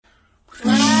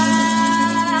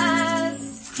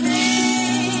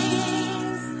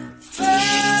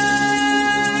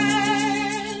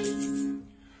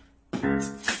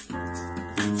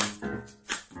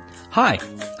Hi,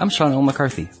 I'm Sean L.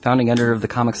 McCarthy, founding editor of The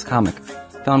Comics Comic,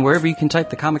 found wherever you can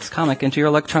type The Comics Comic into your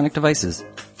electronic devices.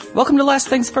 Welcome to Last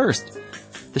Things First,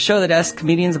 the show that asks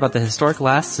comedians about the historic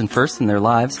lasts and firsts in their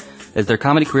lives as their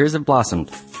comedy careers have blossomed,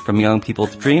 from young people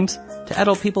with dreams to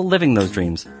adult people living those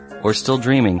dreams, or still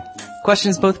dreaming.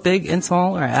 Questions both big and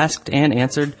small are asked and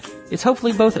answered. It's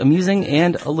hopefully both amusing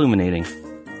and illuminating.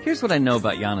 Here's what I know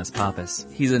about Yannis Pappas.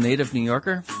 He's a native New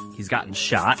Yorker. He's gotten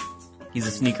shot. He's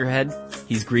a sneakerhead.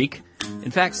 He's Greek.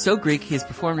 In fact, so Greek he has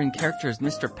performed in character as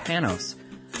Mr. Panos,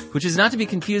 which is not to be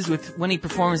confused with when he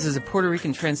performs as a Puerto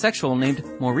Rican transsexual named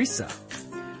More-eeesa.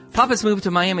 Pappas moved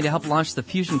to Miami to help launch the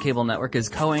Fusion Cable Network as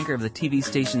co-anchor of the TV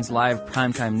station's live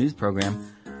primetime news program,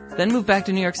 then moved back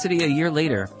to New York City a year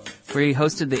later, where he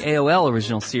hosted the AOL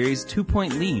original series 2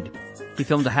 Point Lead. He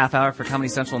filmed a half hour for Comedy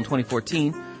Central in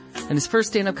 2014, and his first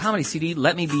stand-up comedy CD,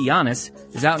 Let Me Be Yannis,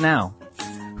 is out now.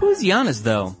 Who's Yannis,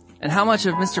 though? And how much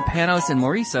of Mr. Panos and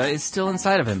Maurica is still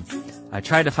inside of him? I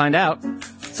tried to find out.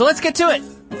 So let's get to it!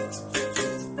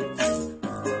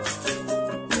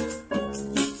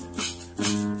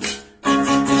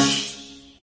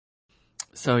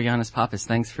 So, Yannis Pappas,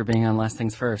 thanks for being on Last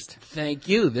Things First. Thank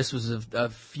you. This was a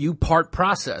few-part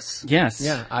process. Yes.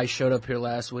 Yeah, I showed up here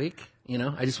last week. You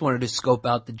know, I just wanted to scope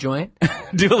out the joint.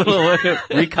 Do a little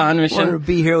recon mission. Wanted to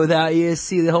be here without you,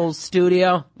 see the whole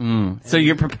studio. So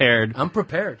you're prepared. I'm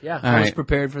prepared, yeah. All I was right.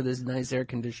 prepared for this nice air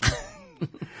conditioning.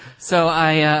 So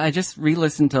I just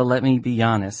re-listened to Let Me Be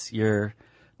Yannis, your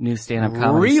new stand-up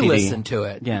comedy CD. Re-listen to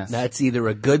it. Yes. That's either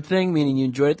a good thing, meaning you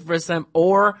enjoyed it the first time,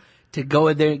 or to go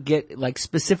in there and get, like,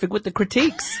 specific with the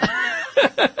critiques.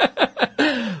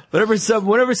 Whenever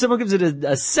someone gives it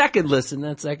a second listen,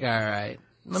 that's like, all right.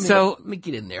 Let me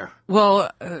get in there.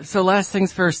 Well, so Last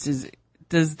Things First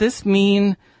does this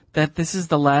mean that this is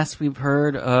the last we've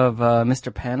heard of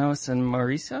Mr. Panos and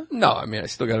Maurica? No, I mean, I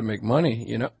still got to make money,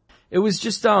 you know. It was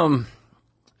just,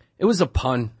 it was a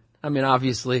pun. I mean,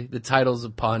 obviously, the title's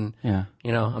a pun. Yeah.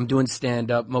 You know, I'm doing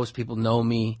stand-up. Most people know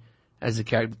me as a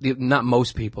character. Not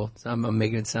most people. I'm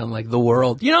making it sound like the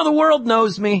world. You know, the world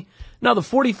knows me. No, the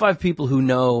 45 people who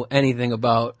know anything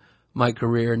about my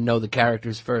career know the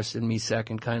characters first and me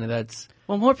second, kind of. That's...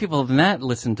 Well, more people than that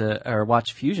listen to or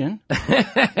watch Fusion.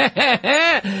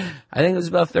 I think it was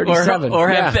about 37. Or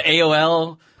have the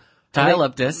AOL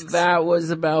dial-up discs. That was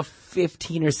about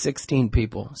 15 or 16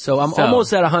 people. So I'm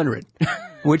almost at 100,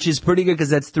 which is pretty good because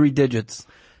that's 3 digits.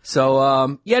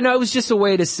 So, yeah, no, it was just a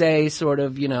way to say sort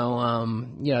of, you know,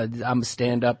 I'm a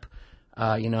stand-up.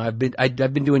 You know, I've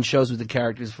been doing shows with the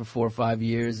characters for 4 or 5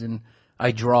 years, and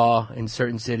I draw in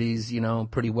certain cities, you know,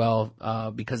 pretty well,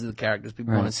 because of the characters.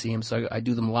 People want to see them. So I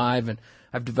do them live, and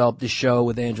I've developed this show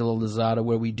with Angela Lozada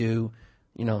where we do,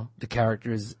 you know, the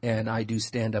characters and I do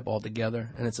stand-up all together,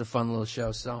 and it's a fun little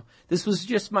show. So this was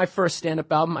just my first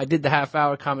stand-up album. I did the half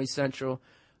hour Comedy Central,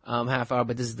 half hour,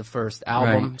 but this is the first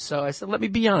album. Right. So I said, let me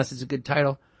be honest. It's a good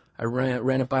title. I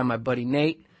ran it by my buddy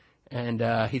Nate, and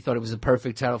he thought it was a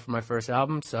perfect title for my first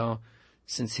album. So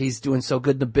since he's doing so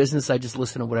good in the business, I just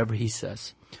listen to whatever he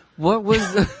says. What was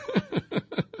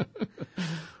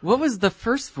what was the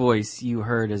first voice you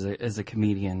heard as a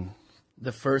comedian?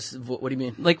 The first, what do you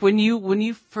mean? Like when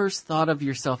you first thought of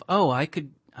yourself, oh, I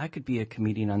could be a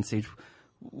comedian on stage.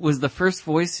 Was the first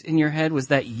voice in your head, was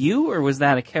that you or was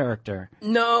that a character?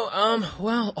 No,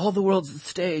 well, all the world's the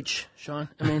stage, Sean.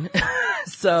 I mean,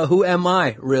 so who am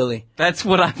I, really? That's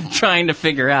what I'm trying to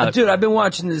figure out. Dude, I've been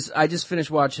watching this. I just finished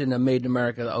watching Made in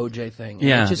America, the OJ thing.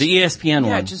 Yeah, the ESPN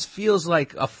one. Yeah, it just feels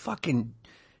like a fucking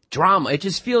drama. It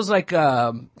just feels like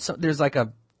there's like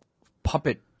a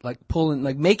puppet, like pulling,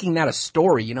 like making that a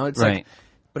story, you know? It's right. Like,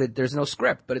 but there's no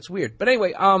script, but it's weird. But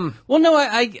anyway, well, no,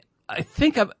 I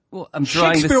think I'm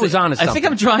drawing Shakespeare was onto something. I think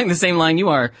I'm drawing the same line you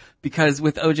are, because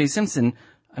with O.J. Simpson,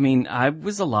 I mean, I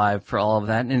was alive for all of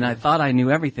that, and I thought I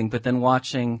knew everything. But then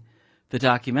watching the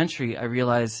documentary, I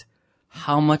realized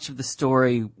how much of the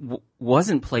story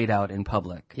wasn't played out in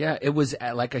public. Yeah, it was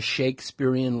at like a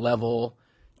Shakespearean level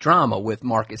drama with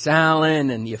Marcus Allen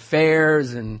and the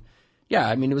affairs, and yeah,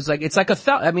 I mean, it's like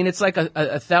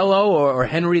Othello or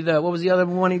Henry what was the other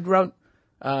one he wrote?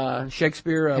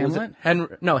 Shakespeare,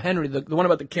 Henry, the one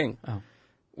about the king. Oh.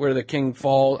 Where the king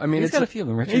falls. I mean, he's got a few of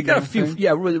them, Richard. He's got a few,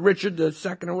 yeah, Richard II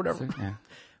or whatever. So, yeah.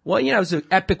 Well, you know, it was an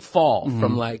epic fall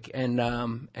from like, and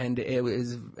it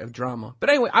was a drama. But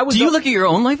anyway, Do you look at your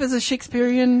own life as a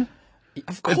Shakespearean?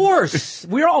 Of course.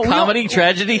 We're all comedy,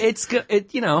 tragedy. It's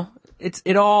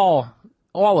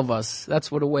all of us.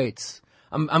 That's what awaits.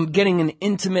 I'm getting an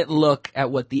intimate look at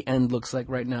what the end looks like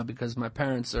right now because my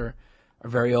parents are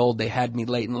very old. They had me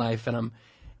late in life, and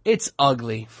It's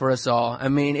ugly for us all. I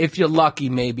mean, if you're lucky,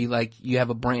 maybe like you have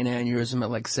a brain aneurysm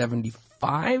at like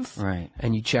 75. Right.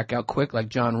 And you check out quick, like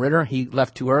John Ritter. He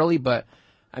left too early, but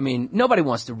I mean, nobody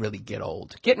wants to really get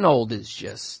old. Getting old is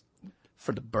just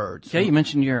for the birds. Yeah, you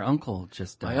mentioned your uncle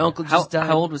just died. My uncle just died.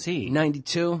 How old was he?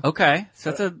 92. Okay.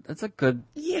 So that's a good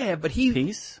but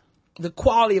piece. The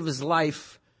quality of his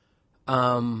life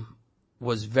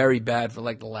was very bad for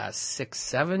like the last 6,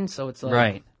 7. So it's like,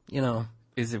 right.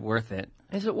 Is it worth it?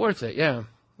 Is it worth it? Yeah.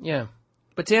 Yeah.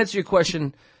 But to answer your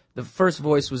question, the first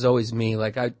voice was always me.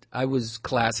 Like I was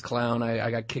class clown.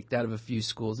 I got kicked out of a few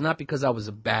schools, not because I was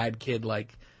a bad kid,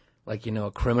 like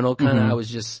a criminal kind of. I was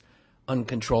just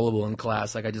uncontrollable in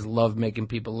class. Like I just loved making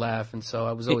people laugh, and so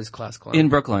I was always class clown. In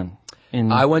Brooklyn.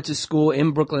 I went to school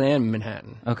in Brooklyn and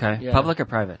Manhattan. Okay. Yeah. Public or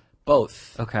private?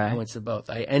 Both. Okay. I went to both.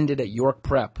 I ended at York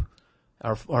Prep.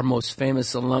 Our most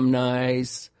famous alumni.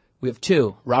 We have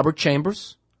 2. Robert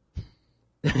Chambers.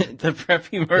 The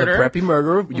preppy murderer? The preppy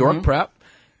murderer, York Prep,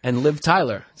 and Liv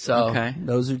Tyler. So okay.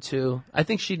 Those are 2. I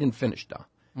think she didn't finish, though.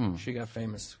 She got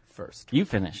famous first. You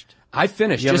finished. I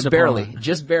finished, just barely.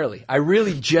 Just barely. I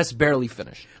really just barely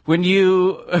finished. When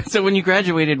you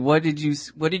graduated, what did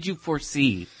you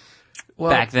foresee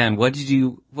back then? What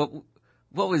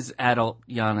was adult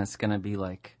Yannis going to be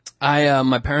like?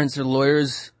 My parents are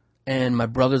lawyers, and my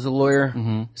brother's a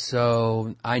lawyer,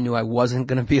 so I knew I wasn't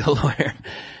going to be a lawyer.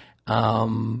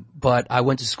 But I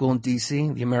went to school in D.C.,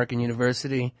 the American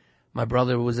University. My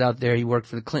brother was out there. He worked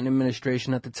for the Clinton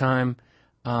administration at the time,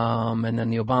 and then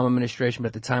the Obama administration. But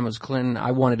at the time, it was Clinton.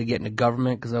 I wanted to get into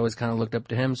government because I always kind of looked up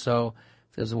to him. So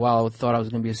there was a while I thought I was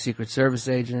going to be a Secret Service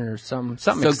agent or something.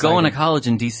 So exciting. Going to college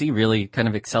in D.C. really kind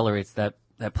of accelerates that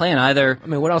plan.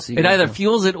 What else? It either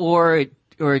fuels it or it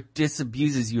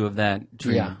disabuses you of that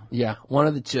dream. Yeah, one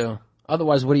of the two.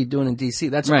 Otherwise, what are you doing in D.C.?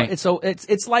 That's right.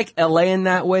 It's like L.A. in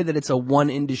that way, that it's a one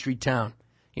industry town.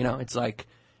 It's like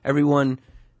everyone,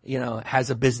 has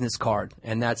a business card,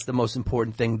 and that's the most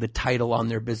important thing, the title on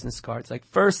their business card. It's like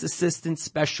first assistant,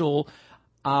 special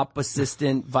op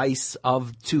assistant, vice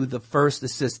to the first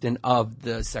assistant of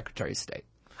the Secretary of State.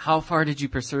 How far did you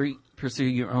pursue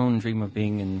your own dream of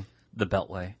being in the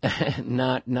Beltway?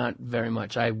 Not very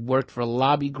much. I worked for a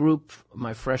lobby group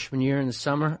my freshman year in the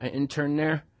summer. I interned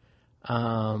there.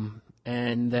 And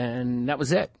then that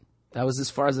was it. That was as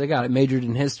far as I got. I majored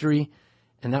in history,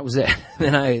 and that was it.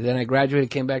 Then I graduated,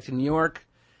 came back to New York,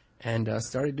 and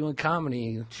started doing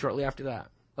comedy shortly after that.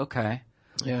 Okay.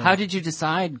 Yeah. How did you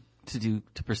decide to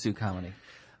pursue comedy?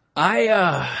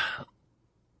 It's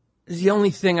the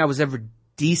only thing I was ever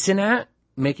decent at,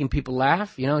 making people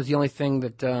laugh. It's the only thing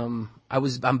that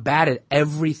I'm bad at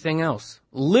everything else.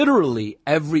 Literally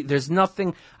there's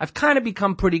nothing. I've kind of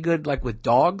become pretty good, like with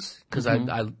dogs, because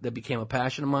that became a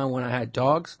passion of mine when I had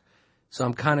dogs. So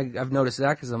I've noticed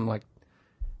that because I'm like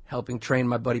helping train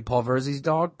my buddy Paul Verzi's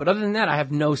dog. But other than that, I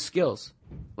have no skills.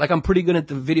 Like I'm pretty good at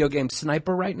the video game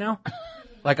Sniper right now.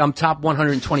 Like I'm top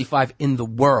 125 in the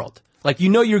world. Like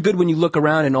you're good when you look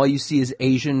around and all you see is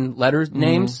Asian letters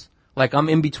names. Like I'm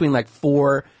in between like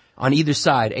 4 on either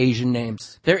side Asian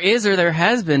names. There is or there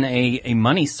has been a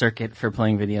money circuit for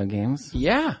playing video games.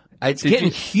 Yeah. It's getting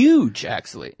huge,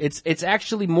 actually. It's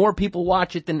actually more people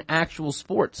watch it than actual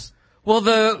sports. Well,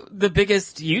 the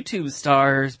biggest YouTube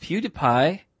star is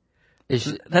PewDiePie.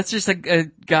 That's just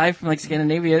a guy from like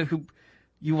Scandinavia who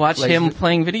you watch him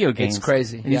playing video games. It's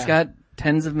crazy. And he's got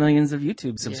tens of millions of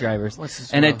YouTube subscribers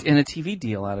and a TV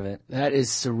deal out of it. That is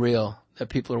surreal that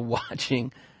people are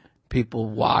watching people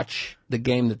watch the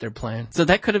game that they're playing. So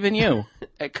that could have been you.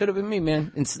 It could have been me,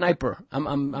 man. In Sniper,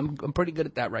 I'm pretty good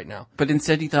at that right now. But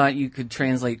instead, you thought you could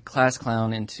translate class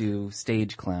clown into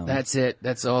stage clown. That's it.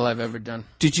 That's all I've ever done.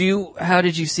 How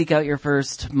did you seek out your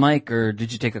first mic, or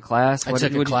did you take a class? I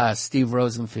took a class. Steve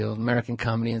Rosenfield, American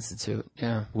Comedy Institute.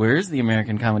 Yeah. Where's the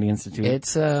American Comedy Institute?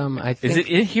 It's I think. Is it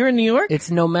here in New York? It's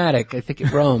nomadic. I think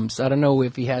it roams. I don't know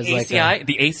if he has like ACI.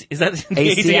 The AC is that the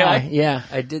ACI? Yeah,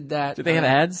 I did that. Did they have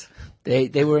ads?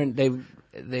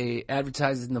 They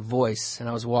advertised in The Voice, and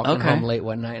I was walking home late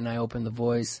one night, and I opened The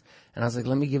Voice, and I was like,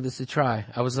 let me give this a try.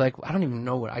 I was like, I don't even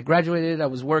know what. I graduated, I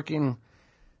was working,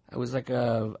 I was like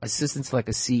a assistant to like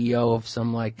a CEO of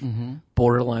some like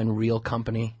borderline real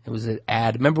company. It was an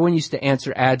ad. Remember when you used to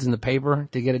answer ads in the paper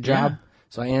to get a job? Yeah.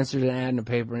 So I answered an ad in the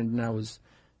paper, and then I was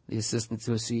the assistant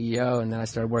to a CEO, and then I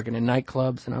started working in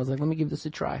nightclubs, and I was like, let me give this a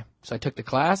try. So I took the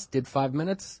class, did 5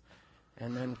 minutes,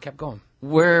 and then kept going.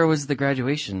 Where was the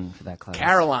graduation for that class?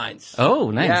 Caroline's.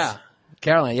 Oh, nice. Yeah,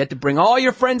 Caroline. You had to bring all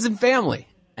your friends and family.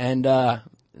 And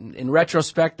in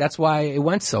retrospect, that's why it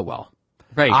went so well.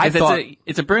 Right, I thought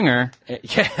it's a bringer.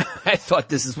 Yeah, I thought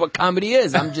this is what comedy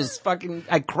is. I'm just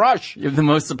I crush. You have the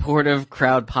most supportive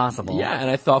crowd possible. Yeah, and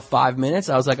I thought 5 minutes.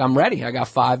 I was like, I'm ready. I got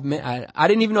 5 minutes. I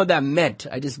didn't even know what that meant.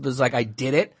 I just was like, I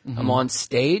did it. Mm-hmm. I'm on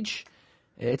stage.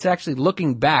 It's actually,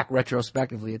 looking back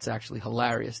retrospectively, it's actually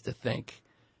hilarious to think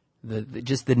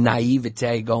just the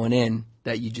naivete going in,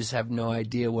 that you just have no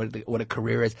idea what a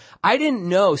career is. I didn't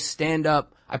know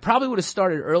stand-up. I probably would have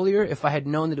started earlier if I had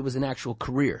known that it was an actual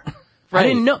career. Right. I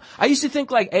didn't know. I used to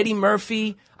think like Eddie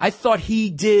Murphy. I thought he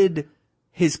did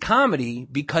his comedy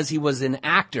because he was an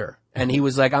actor, and he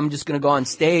was like, I'm just going to go on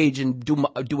stage and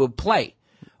do a play.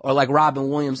 Or like Robin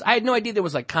Williams. I had no idea there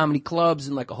was like comedy clubs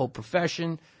and like a whole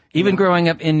profession. Even growing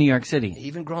up in New York City.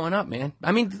 Even growing up, man.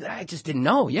 I mean, I just didn't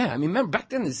know. Yeah. I mean, remember back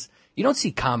then you don't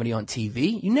see comedy on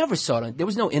TV. You never saw it there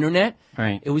was no internet.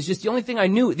 Right. It was just the only thing I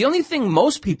knew. The only thing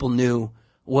most people knew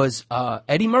was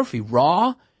Eddie Murphy,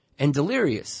 Raw and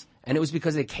Delirious. And it was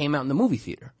because they came out in the movie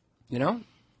theater, you know?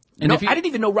 And I didn't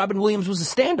even know Robin Williams was a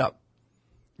stand-up.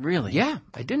 Really? Yeah,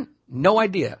 I didn't. No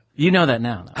idea. You know that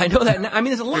now, though. I know that now. I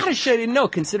mean, there's a lot of shit I didn't know,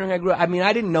 considering I grew up. I mean,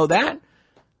 I didn't know that.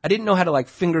 I didn't know how to, like,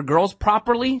 finger girls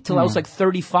properly till I was, like,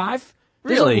 35.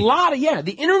 Really? There's a lot of,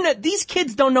 the internet, these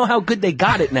kids don't know how good they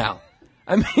got it now.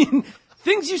 I mean,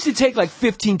 things used to take, like,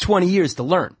 15, 20 years to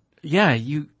learn. Yeah,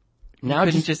 you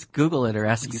couldn't just Google it or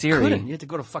ask Siri. Couldn't. You had to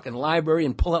go to a fucking library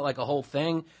and pull out, like, a whole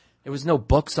thing. There was no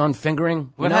books on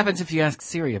fingering. What happens if you ask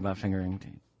Siri about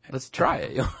fingering? Let's try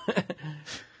it.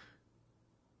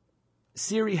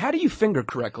 Siri, how do you finger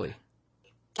correctly?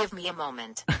 Give me a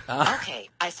moment. Okay,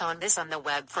 I found this on the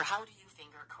web for how do you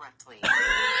finger correctly.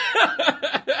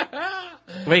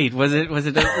 Wait, was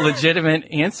it a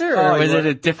legitimate answer, or was it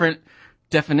a different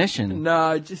definition?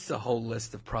 No, just a whole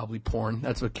list of probably porn.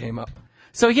 That's what came up.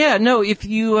 So yeah, no, if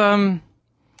you're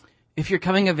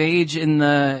coming of age in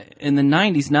the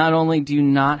 90s, not only do you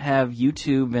not have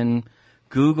YouTube and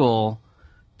Google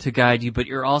to guide you, but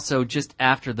you're also just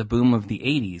after the boom of the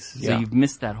 80s. So you've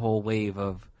missed that whole wave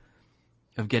of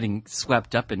getting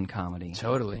swept up in comedy.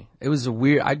 Totally. It was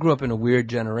I grew up in a weird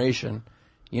generation.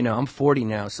 You know, I'm 40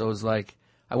 now, so it was like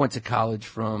I went to college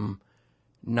from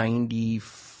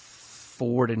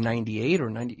 94 to 98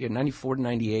 or 94 to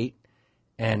 98,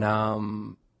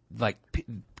 and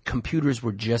computers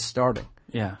were just starting.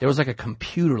 Yeah. There was like a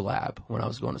computer lab when I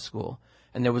was going to school,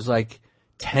 and there was like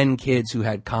 10 kids who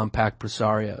had compact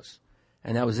Presarios,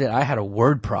 and that was it. I had a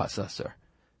word processor.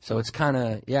 So it's kind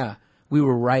of, we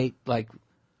were right like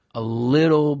a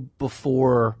little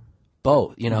before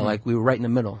both, you know, like we were right in the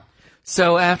middle.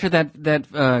 So after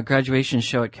that graduation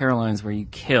show at Caroline's where you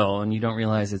kill and you don't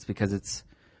realize it's because it's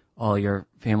all your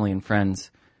family and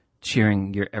friends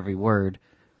cheering your every word,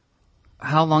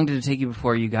 how long did it take you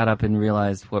before you got up and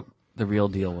realized what the real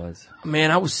deal was? Man,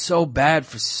 I was so bad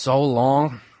for so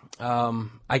long.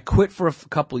 I quit for a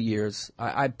couple years.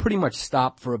 I pretty much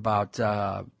stopped for about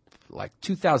like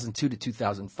 2002 to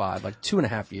 2005, like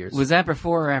 2.5 years. Was that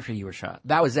before or after you were shot?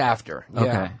 That was after. Yeah.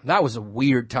 Okay. That was a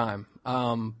weird time.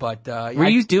 Were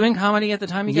you doing comedy at the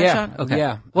time you got shot? Okay.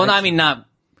 Yeah. Well, no, I mean, not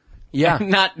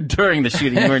during the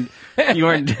shooting. You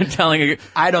weren't telling a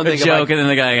joke and then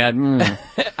the guy got,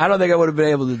 I don't think I would have been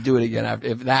able to do it again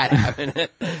if that happened.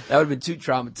 That would have been too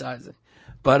traumatizing.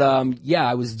 But,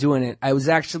 I was doing it. I was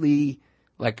actually,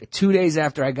 like, 2 days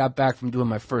after I got back from doing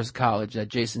my first college that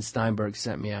Jason Steinberg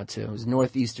sent me out to. It was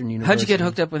Northeastern University. How'd you get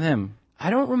hooked up with him? I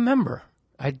don't remember.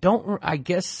 I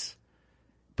guess.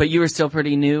 But you were still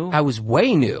pretty new? I was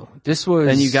way new. This was.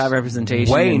 And you got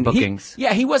representation and bookings.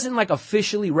 He wasn't, like,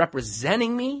 officially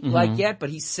representing me, like, yet, but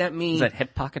he sent me. Is that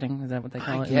hip pocketing? Is that what they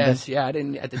call it? Yes, yeah, I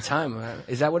didn't, at the time.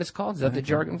 Is that what it's called? Is that the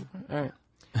jargon? All right.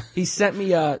 He sent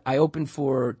me, I opened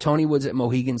for Tony Woods at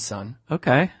Mohegan Sun.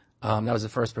 Okay. That was the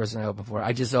first person I opened for.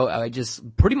 I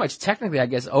just pretty much technically, I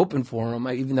guess, opened for him,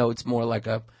 even though it's more like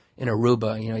in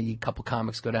Aruba, you know, a couple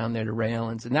comics go down there to Ray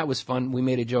Allen's, and that was fun. We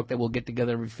made a joke that we'll get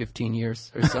together every 15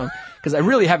 years or so, because I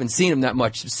really haven't seen him that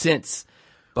much since.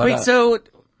 But, wait, so,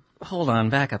 hold on,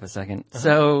 back up a second.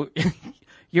 So,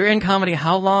 you're in comedy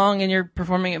how long and you're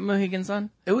performing at Mohegan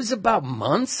Sun? It was about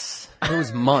months. It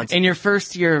was months. In your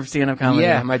first year of stand-up comedy?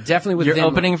 Yeah, I definitely was. You're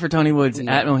opening for Tony Woods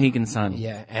at Mohegan Sun.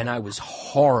 Yeah, and I was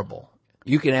horrible.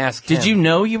 You can ask him. Did you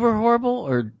know you were horrible,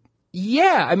 or?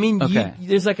 Yeah, I mean,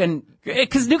 there's like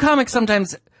because new comics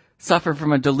sometimes suffer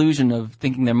from a delusion of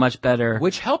thinking they're much better.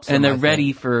 Which helps them, and they're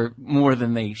ready for more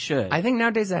than they should. I think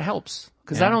nowadays that helps.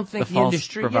 Because I don't think the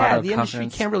industry, the industry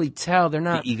can't really tell. They're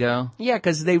not. The ego? Yeah,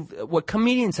 because what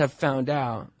comedians have found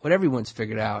out, what everyone's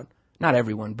figured out, not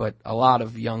everyone, but a lot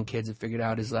of young kids have figured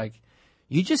out is like,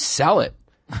 you just sell it.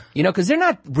 You know, because they're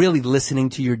not really listening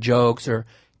to your jokes or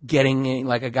getting in,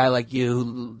 like a guy like you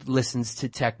who listens to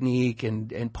technique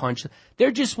and punch.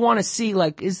 They just want to see,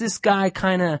 like, is this guy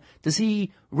does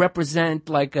he represent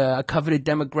like a coveted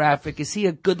demographic? Is he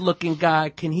a good looking guy?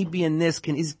 Can he be in this?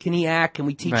 Can he act? Can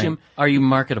we teach him? Are you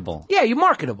marketable? Yeah, you're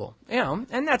marketable,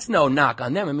 and that's no knock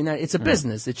on them. I mean, it's a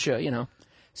business. It's,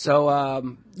 So,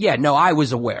 I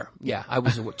was aware. Yeah, I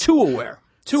was aware. Too aware.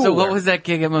 What was that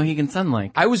gig at Mohegan Sun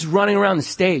like? I was running around the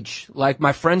stage. Like,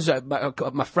 my friends,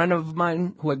 my friend of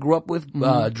mine who I grew up with,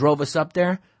 drove us up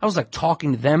there. I was like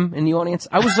talking to them in the audience.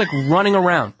 I was like running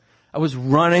around. I was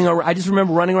running around. I just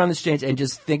remember running around the stage and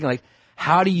just thinking like,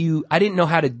 I didn't know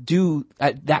how to do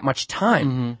that much time.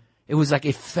 Mm-hmm. It was like,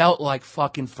 it felt like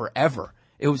fucking forever.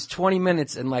 It was 20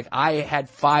 minutes and like I had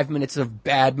 5 minutes of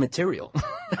bad material.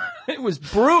 It was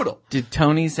brutal. Did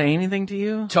Tony say anything to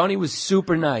you? Tony was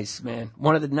super nice, man.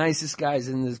 One of the nicest guys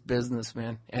in this business,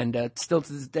 man. And still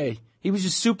to this day. He was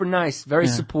just super nice, very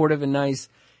supportive and nice.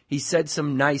 He said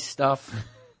some nice stuff,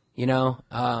 that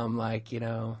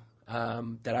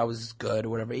I was good or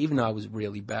whatever, even though I was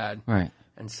really bad. Right.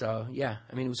 And so, yeah,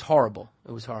 I mean, it was horrible.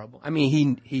 It was horrible. I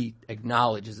mean, he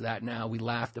acknowledges that now. We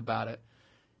laughed about it.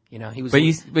 He was.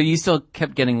 But you still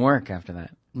kept getting work after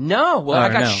that. No, well, I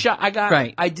got shot.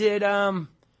 I did.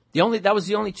 That was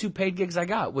the only 2 paid gigs I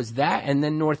got was that, and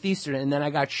then Northeastern, and then I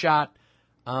got shot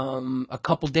a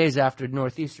couple days after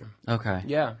Northeastern. Okay.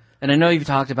 Yeah. And I know you've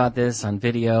talked about this on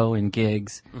video and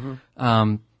gigs,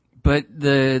 but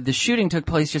the shooting took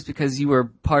place just because you were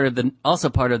also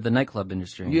part of the nightclub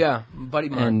industry. Yeah, buddy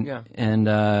mine. And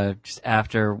just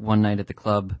after one night at the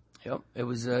club. Yep. It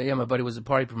was my buddy was a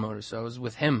party promoter, so I was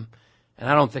with him. And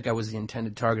I don't think I was the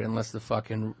intended target unless the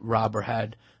fucking robber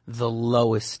had the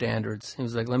lowest standards. He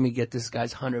was like, let me get this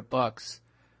guy's $100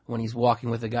 when he's walking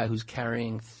with a guy who's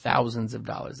carrying thousands of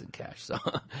dollars in cash. So,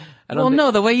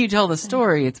 the way you tell the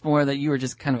story, it's more that you were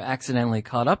just kind of accidentally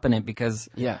caught up in it because...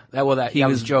 Yeah, I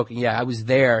was joking. Yeah, I was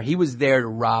there. He was there to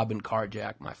rob and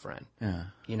carjack my friend. Yeah.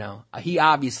 He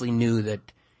obviously knew that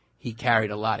he carried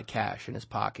a lot of cash in his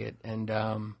pocket and...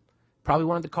 probably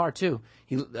wanted the car too.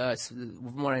 He,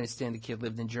 from what I understand, the kid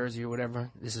lived in Jersey or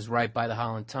whatever. This is right by the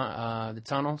Holland the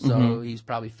tunnel, so he's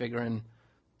probably figuring,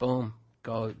 boom,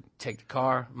 go take the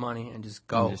car, money, and just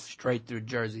go straight through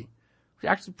Jersey. He's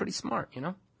actually pretty smart,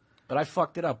 But I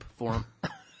fucked it up for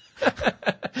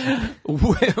him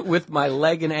with my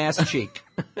leg and ass cheek.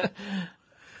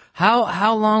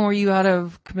 How long were you out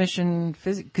of commission?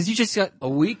 Because you just got a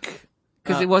week.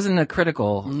 Because it wasn't a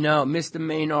critical. No, missed the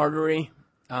main artery.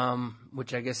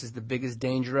 Which I guess is the biggest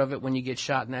danger of it when you get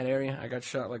shot in that area. I got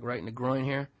shot like right in the groin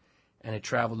here, and it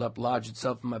traveled up, lodged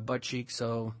itself in my butt cheek.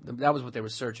 So that was what they were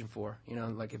searching for.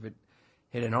 Like if it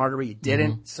hit an artery, it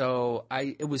didn't. Mm-hmm. So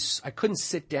I couldn't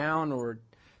sit down or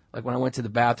like when I went to the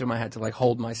bathroom, I had to like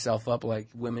hold myself up like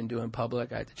women do in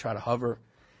public. I had to try to hover,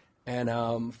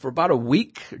 and for about a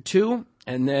week or two,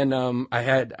 and then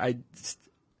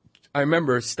I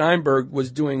remember Steinberg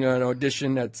was doing an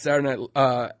audition at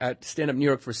at Stand Up New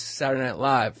York for Saturday Night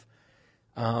Live,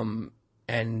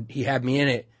 and he had me in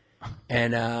it,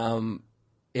 and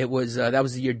it was that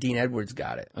was the year Dean Edwards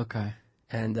got it. Okay,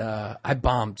 and I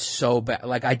bombed so bad,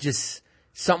 like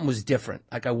something was different.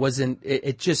 Like I wasn't.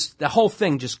 It just the whole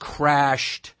thing just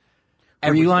crashed.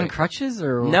 Everything. Were you on crutches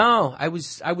or no? I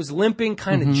was limping,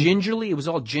 kind of gingerly. It was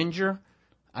all ginger.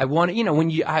 I wanted,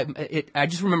 I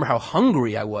just remember how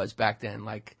hungry I was back then.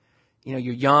 Like, you're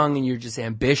young and you're just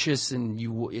ambitious and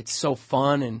it's so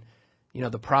fun. And,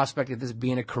 the prospect of this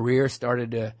being a career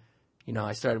started to,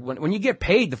 when you get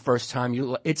paid the first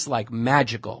time, it's like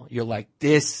magical. You're like,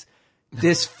 this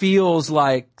feels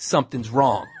like something's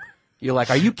wrong. You're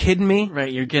like, are you kidding me?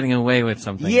 Right. You're getting away with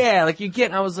something. Yeah. Like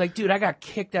I was like, dude, I got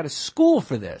kicked out of school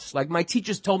for this. Like my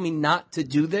teachers told me not to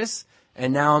do this.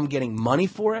 And now I'm getting money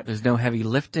for it. There's no heavy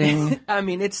lifting. I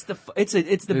mean, it's the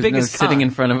There's biggest no sitting in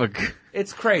front of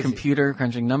it's crazy computer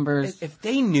crunching numbers. If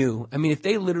they knew, if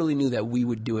they literally knew that we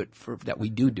would do it we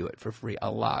do it for free a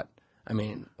lot. I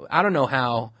mean, I don't know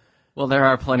how. Well, there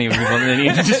are plenty of people in the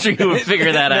industry who would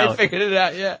figure that out. They figured it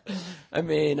out, yeah. I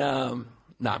mean, no,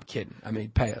 I'm kidding. I mean,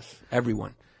 pay us,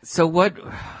 everyone. So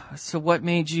what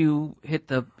made you hit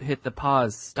the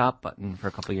pause stop button for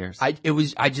a couple of years?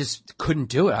 I just couldn't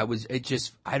do it. I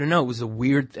don't know. It was a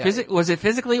weird thing. Was it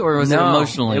physically or was it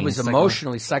emotionally? It was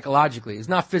emotionally, psychologically. It's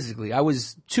not physically. I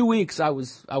was 2 weeks. I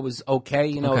was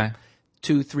okay. Okay.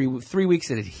 3 weeks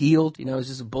it had healed. It was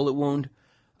just a bullet wound.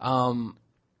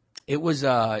 It was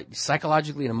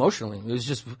psychologically and emotionally. It was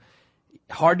just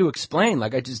hard to explain.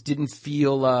 Like I just didn't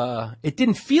feel. It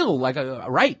didn't feel like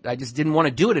right. I just didn't want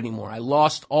to do it anymore. I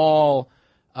lost all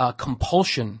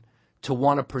compulsion to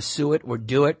want to pursue it or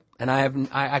do it. And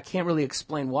I can't really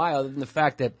explain why, other than the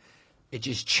fact that it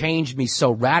just changed me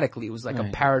so radically. It was like a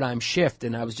paradigm shift,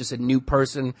 and I was just a new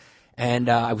person, and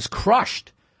I was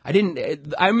crushed. I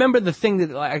remember the thing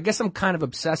that, I guess I'm kind of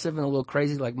obsessive and a little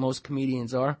crazy, like most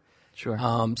comedians are. Sure.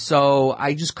 So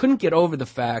I just couldn't get over the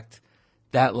fact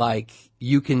that, like,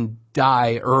 you can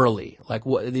die early. Like,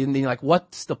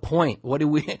 what's the point?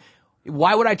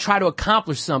 Why would I try to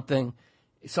accomplish something?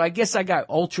 So I guess I got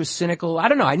ultra cynical. I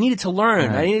don't know. I needed to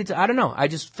learn. Right. I don't know. I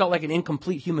just felt like an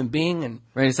incomplete human being. And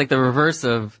right. It's like the reverse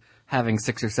of having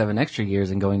 6 or 7 extra years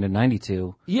and going to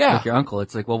 92. Yeah. With your uncle.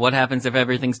 It's like, well, what happens if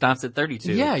everything stops at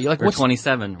 32? Yeah. You're like, or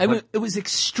 27? I mean, it was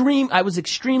extreme. I was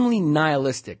extremely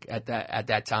nihilistic at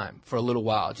that time for a little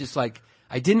while. Just like,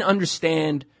 I didn't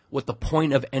understand what the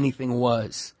point of anything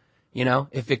was. You know,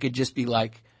 if it could just be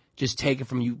like, just taken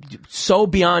from you, so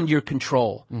beyond your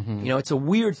control. Mm-hmm. You know, it's a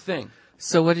weird thing.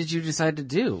 So what did you decide to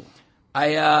do?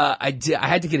 I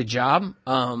had to get a job.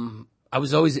 I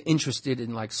was always interested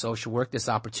in, like, social work. This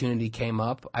opportunity came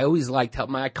up. I always liked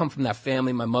help. I come from that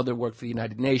family. My mother worked for the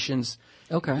United Nations.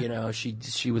 Okay. You know,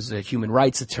 she was a human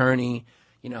rights attorney.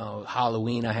 You know,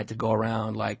 Halloween, I had to go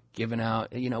around, like, giving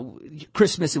out, you know,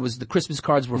 Christmas, the Christmas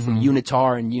cards were from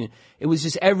Unitar, and it was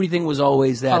just, everything was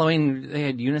always that. Halloween, they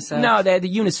had UNICEF? No, they had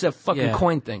the UNICEF fucking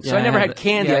coin thing. So I never had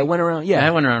candy. I went around, I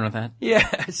went around with that.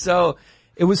 Yeah, so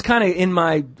it was kind of in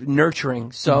my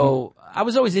nurturing. So I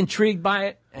was always intrigued by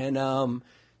it. And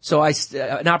so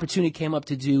an opportunity came up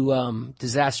to do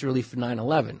disaster relief for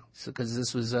 9/11. So, because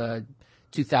this was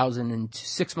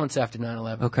 6 months after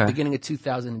 9/11. Okay. Beginning of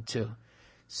 2002.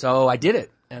 So I did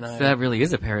it. And so that really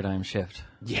is a paradigm shift.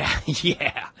 Yeah.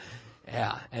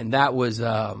 And that was,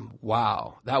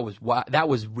 wow. That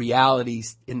was reality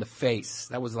in the face.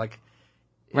 That was like.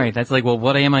 Right. That's like, well,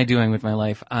 what am I doing with my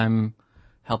life? I'm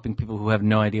helping people who have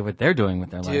no idea what they're doing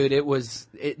with their life.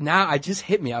 Dude, now it just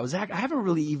hit me. I haven't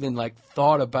really even, like,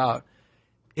 thought about,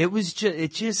 it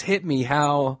just hit me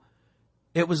how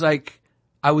it was like,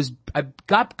 I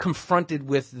got confronted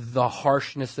with the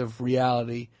harshness of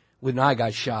reality when I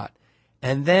got shot.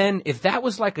 And then if that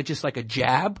was like just like a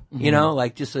jab, you know,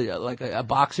 like just like a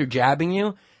boxer jabbing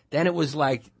you, then it was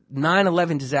like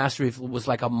 9/11 disaster was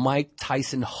like a Mike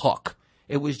Tyson hook.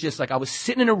 It was just like I was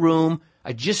sitting in a room.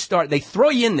 They throw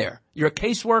you in there. You're a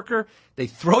caseworker. They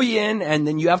throw you in, and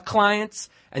then you have clients,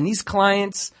 and these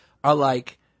clients are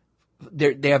like,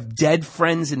 they have dead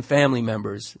friends and family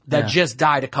members that just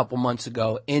died a couple months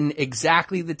ago in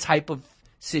exactly the type of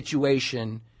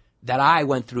situation that I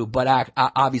went through, but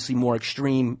obviously more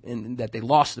extreme in that they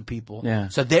lost the people. Yeah.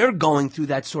 So they're going through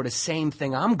that sort of same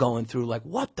thing I'm going through. Like,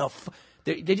 what the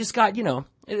They just got, you know,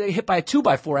 hit by a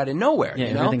 2x4 out of nowhere. Yeah,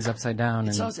 you know? Everything's upside down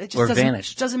or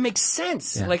vanished. It doesn't make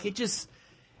sense. Yeah. Like, it just...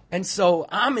 And so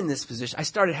I'm in this position. I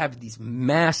started having these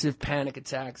massive panic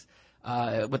attacks,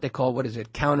 what they call,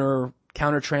 counter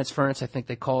transference, I think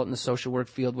they call it in the social work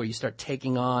field, where you start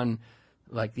taking on,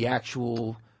 like, the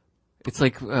actual... It's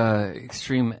like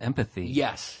extreme empathy.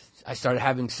 Yes. I started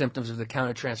having symptoms of the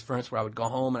countertransference where I would go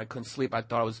home and I couldn't sleep. I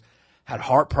thought had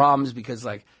heart problems because,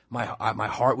 like, my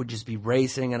heart would just be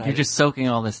racing. And You're just soaking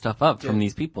all this stuff up from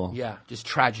these people. Yeah, just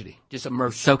tragedy, just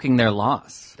immersion. Soaking their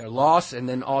loss. And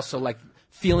then also, like,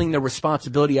 feeling the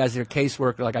responsibility as their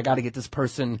caseworker. Like, I got to get this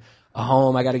person a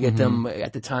home. I got to get them.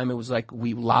 At the time, it was like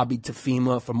we lobbied to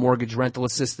FEMA for mortgage rental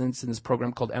assistance in this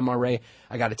program called MRA.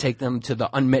 I got to take them to the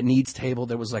unmet needs table.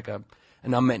 There was like an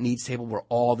unmet needs table where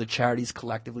all the charities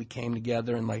collectively came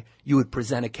together, and, like, you would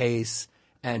present a case,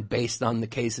 and based on the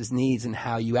case's needs and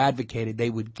how you advocated, they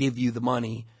would give you the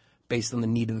money based on the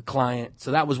need of the client.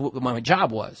 So that was what my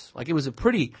job was. Like, it was a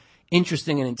pretty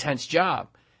interesting and intense job.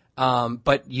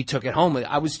 But you took it home.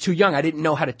 I was too young. I didn't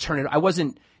know how to turn it. I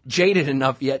wasn't jaded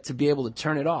enough yet to be able to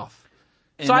turn it off.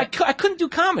 And so I couldn't do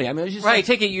comedy. I mean, it was just right. Like,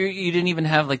 Take it you didn't even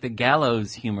have, like, the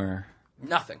gallows humor.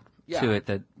 Nothing. Yeah. To it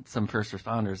that some first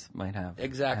responders might have.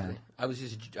 Exactly. I was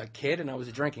just a kid, and I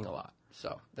was drinking a lot.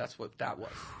 So that's what that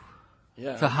was.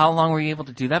 Yeah. So how long were you able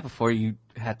to do that before you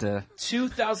had to?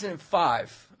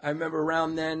 2005. I remember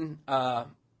around then,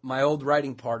 my old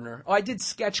writing partner. I did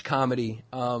sketch comedy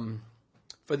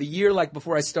for the year, like,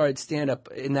 before I started stand-up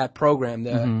in that program,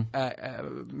 the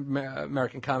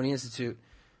American Comedy Institute.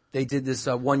 They did this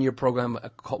one-year program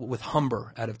with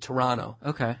Humber out of Toronto.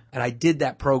 Okay. And I did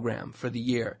that program for the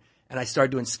year. And I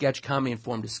started doing sketch comedy and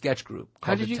formed a sketch group.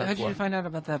 How did you find out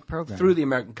about that program? Through the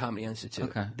American Comedy Institute.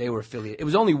 Okay. They were affiliated. It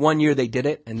was only 1 year they did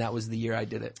it, and that was the year I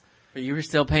did it. But you were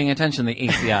still paying attention to the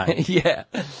ACI. Yeah.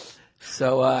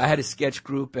 So I had a sketch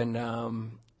group,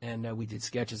 and we did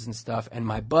sketches and stuff. And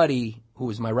my buddy, who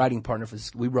was my writing partner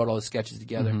we wrote all the sketches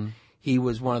together. Mm-hmm. he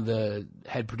was one of the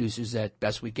head producers at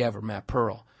Best Week Ever, Matt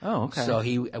Pearl. Oh, okay. So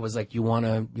he was like, you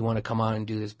wanna come on and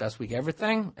do this Best Week Ever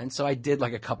thing? And so I did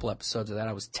like a couple episodes of that.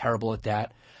 I was terrible at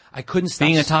that. I couldn't stop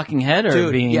being a talking head, or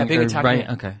Dude, being a talking head.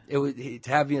 Okay. It was to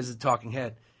have me as a talking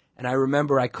head, and I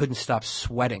remember I couldn't stop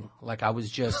sweating. Like I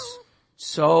was just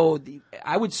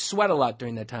I would sweat a lot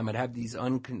during that time. I'd have these I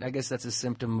guess that's a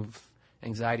symptom of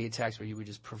anxiety attacks where you would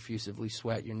just profusively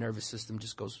sweat. Your nervous system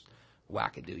just goes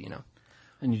wackadoo, you know.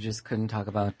 And you just couldn't talk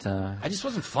about... I just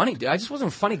wasn't funny, dude. I just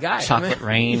wasn't a funny guy. Chocolate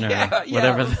Rain or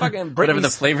whatever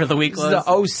the flavor of the week was. The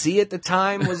OC at the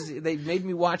time they made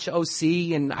me watch OC,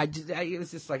 and it was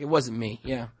just like, it wasn't me,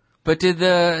 yeah. But did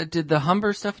the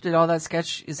Humber stuff, did all that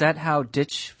sketch, is that how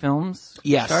Ditch Films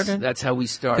started? That's how we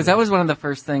started. Because that was one of the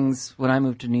first things when I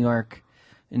moved to New York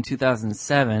in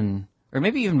 2007, or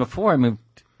maybe even before I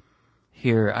moved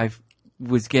here, I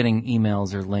was getting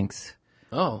emails or links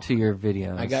to your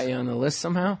videos. I got you on the list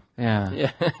somehow?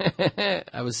 Yeah.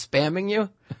 I was spamming you?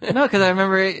 No, because I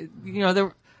remember,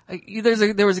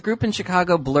 there was a group in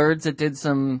Chicago, Blurds, that did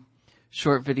some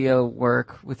short video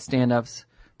work with stand-ups,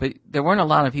 but there weren't a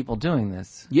lot of people doing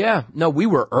this. Yeah. No, we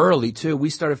were early, too. We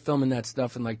started filming that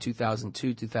stuff in like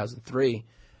 2002, 2003.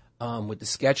 With the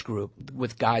sketch group,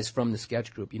 with guys from the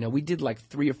sketch group. You know, we did like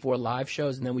 3 or 4 live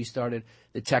shows, and then we started,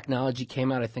 the technology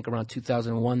came out, I think, around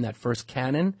 2001, that first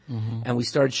Canon, and we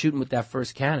started shooting with that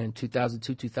first Canon,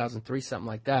 2002, 2003, something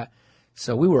like that.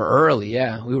 So we were early,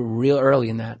 yeah. We were real early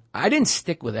in that. I didn't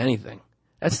stick with anything.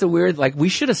 That's the weird, like, we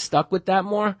should have stuck with that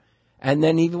more. And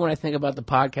then even when I think about the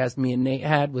podcast me and Nate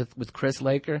had with Chris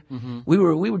Laker, we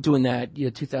were doing that,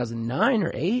 2009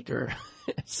 or 8 or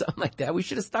something like that. We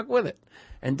should have stuck with it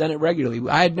and done it regularly.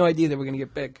 I had no idea that we're going to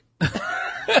get big.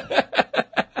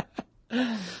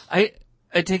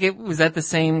 I take it, was that the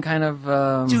same kind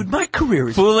of dude, my career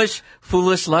is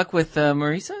foolish luck with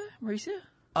More-eeesa?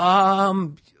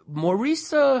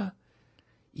 More-eeesa,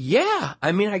 yeah.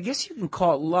 I mean, I guess you can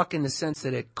call it luck in the sense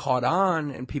that it caught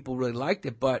on and people really liked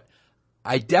it, but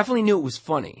I definitely knew it was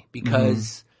funny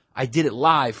because I did it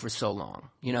live for so long.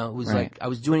 You know, it was like I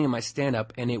was doing it in my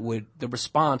stand-up, and the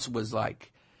response was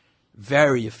like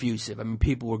very effusive. I mean,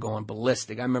 people were going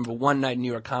ballistic. I remember one night in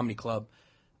New York Comedy Club,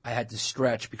 I had to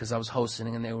stretch because I was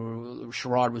hosting, and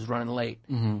Sherrod was running late.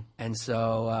 And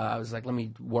so I was like, let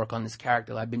me work on this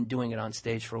character. I've been doing it on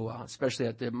stage for a while, especially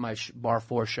at my Bar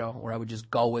 4 show, where I would just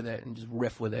go with it and just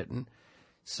riff with it. And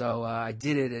so I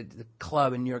did it at the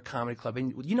club in New York Comedy Club.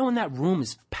 And you know when that room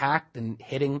is packed and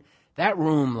hitting, that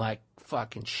room like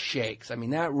fucking shakes. I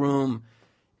mean, that room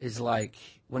is like,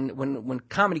 when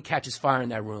comedy catches fire in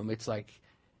that room, it's like,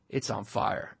 it's on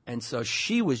fire. And so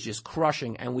she was just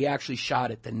crushing, and we actually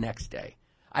shot it the next day.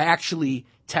 I actually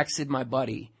texted my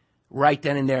buddy right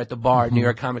then and there at the bar at New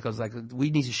York Comic. I was like, we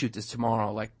need to shoot this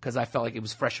tomorrow, like, because I felt like it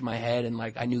was fresh in my head, and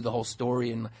like I knew the whole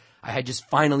story, and I had just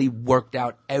finally worked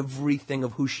out everything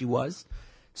of who she was.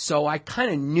 So I kind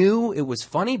of knew it was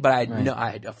funny, but I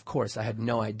had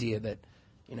no idea that,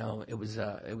 you know, it was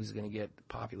going to get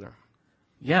popular.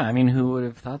 Yeah, I mean, who would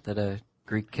have thought that a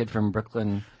Greek kid from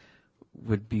Brooklyn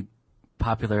would be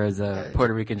popular as a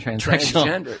Puerto Rican transsexual?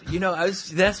 Transgender. You know,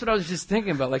 that's what I was just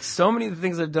thinking about. Like, so many of the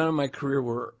things I've done in my career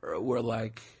were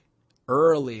like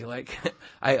early. Like,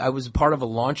 I was part of a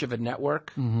launch of a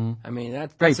network. I mean,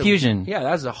 that's Fusion. Yeah,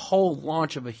 that was a whole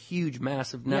launch of a huge,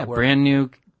 massive network. Yeah, brand new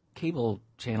cable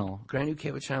channel. Brand new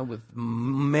cable channel with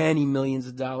many millions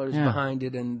of dollars behind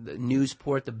it, and the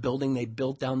Newsport, the building they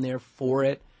built down there for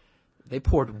it. They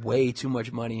poured way too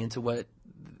much money into what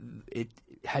it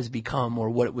has become, or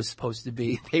what it was supposed to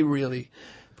be. They really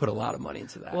put a lot of money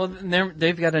into that. Well,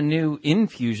 they've got a new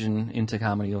infusion into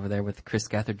comedy over there with the Chris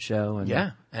Gethard show, and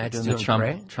and doing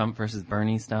the Trump versus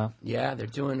Bernie stuff. Yeah, they're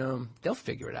doing. They'll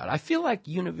figure it out. I feel like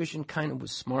Univision kind of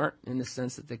was smart in the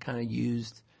sense that they kind of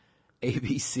used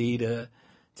ABC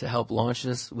to help launch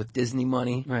this with Disney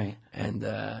money, right? And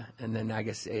then I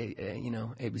guess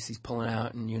ABC's pulling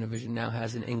out, and Univision now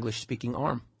has an English-speaking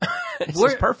arm. It's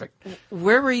just perfect.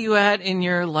 Where were you at in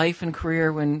your life and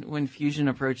career when Fusion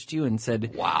approached you and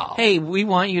said, "Wow, hey, we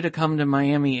want you to come to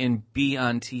Miami and be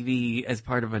on TV as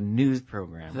part of a news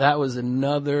program"? That was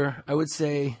another. I would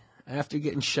say after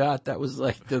getting shot, that was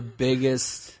like the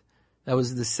biggest. That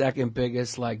was the second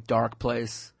biggest like dark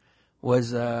place.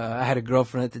 Was I had a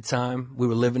girlfriend at the time. We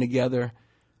were living together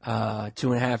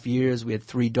 2.5 years. We had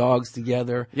 3 dogs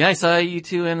together. Yeah, I saw you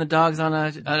two and the dogs on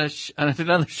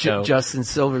another show. Justin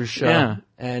Silver's show. Yeah.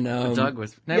 And the Dog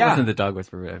Whisperer. It wasn't the Dog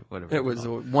Whisperer, whatever. It was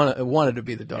it wanted to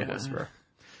be the Dog Whisperer.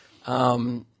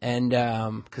 Because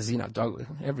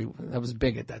that was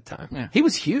big at that time. Yeah. He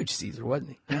was huge, Caesar,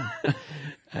 wasn't he? Yeah.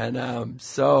 And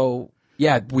so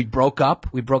Yeah, we broke up.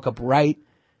 We broke up right.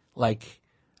 Like,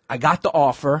 I got the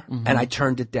offer and I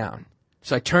turned it down.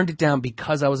 So I turned it down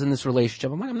because I was in this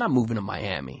relationship. I'm like, I'm not moving to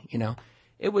Miami, you know.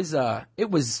 It was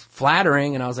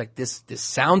flattering, and I was like, this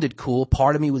sounded cool.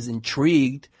 Part of me was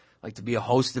intrigued, like to be a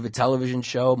host of a television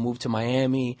show, move to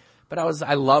Miami. But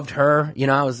I loved her, you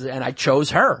know, and I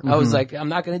chose her. I was like, I'm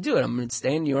not going to do it. I'm going to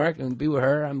stay in New York and be with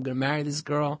her. I'm going to marry this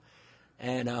girl.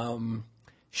 And,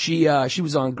 she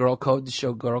was on Girl Code, the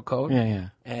show Girl Code. Yeah.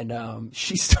 And,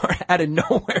 she started out of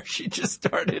nowhere. She just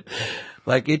started,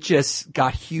 like, it just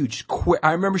got huge quick.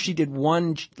 I remember she did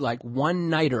one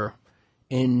nighter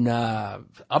in,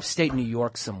 upstate New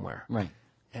York somewhere. Right.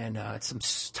 And, it's some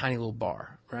tiny little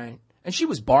bar, right? And she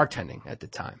was bartending at the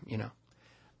time, you know.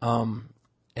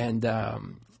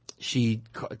 She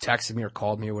texted me or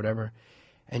called me or whatever.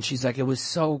 And she's like, it was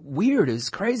so weird. It was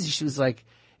crazy. She was like,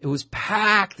 it was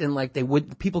packed and like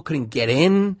people couldn't get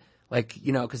in, like,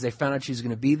 you know, cause they found out she was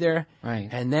going to be there. Right.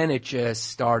 And then it just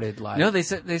started like. No, they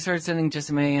started sending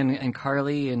Jessamay and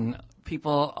Carly and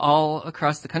people all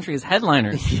across the country as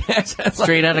headliners. Yes.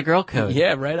 Straight out of Girl Code.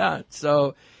 Yeah, right on.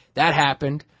 So that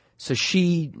happened. So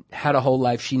she had a whole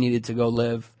life she needed to go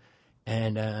live.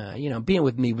 And, you know, being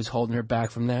with me was holding her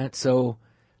back from that. So,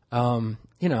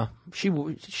 you know,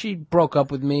 she broke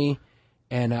up with me,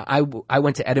 and I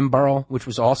went to Edinburgh, which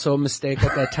was also a mistake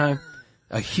at that time.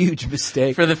 A huge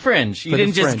mistake. For the Fringe. You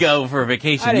didn't just go for a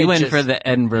vacation. You went for the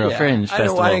Edinburgh Fringe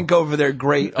Festival. I didn't go for their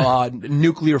great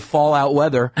nuclear fallout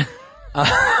weather.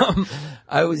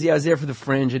 I was there for the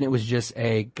Fringe, and it was just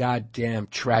a goddamn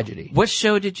tragedy. What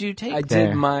show did you take I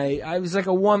was like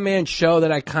a one-man show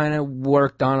that I kind of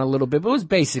worked on a little bit, but it was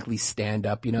basically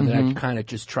stand-up, you know, that I kind of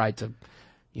just tried to,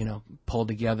 you know, pull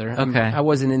together. Okay. I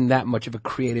wasn't in that much of a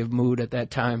creative mood at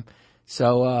that time.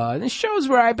 So, the shows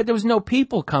were alright, but there was no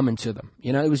people coming to them.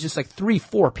 You know, it was just like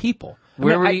 3-4 people.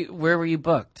 Where were you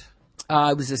booked?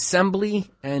 It was Assembly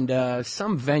and,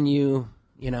 some venue,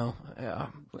 you know,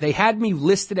 they had me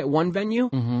listed at one venue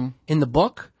in the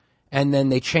book, and then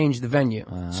they changed the venue.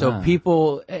 So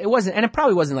people, it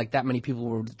probably wasn't like that many people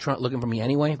were looking for me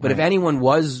anyway, but if anyone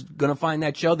was gonna find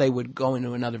that show, they would go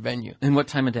into another venue. And what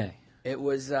time of day? It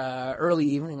was, early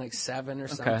evening, like 7 or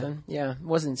something. Yeah, it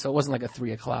wasn't like a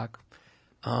 3 o'clock.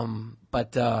 It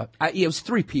was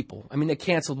 3 people. I mean, they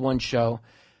canceled one show.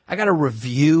 I got a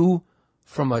review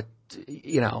from a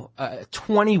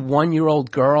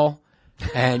 21-year-old girl.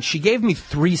 And she gave me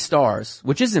 3 stars,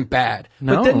 which isn't bad.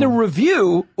 No. But then the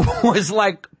review was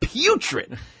like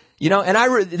putrid, you know. And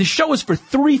the show was for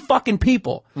 3 fucking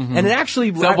people, and it actually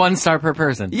 1 star per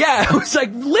person. Yeah, it was like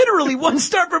literally 1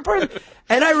 star per person.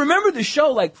 And I remember the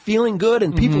show like feeling good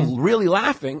and people really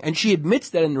laughing. And she admits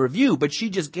that in the review, but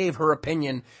she just gave her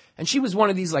opinion. And she was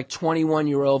one of these like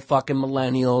 21-year-old fucking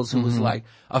millennials who was like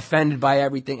offended by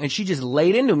everything. And she just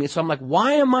laid into me. So I'm like,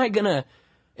 why am I gonna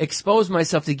expose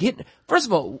myself to get? First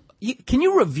of all, can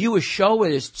you review a show where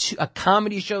there's a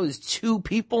comedy show there's 2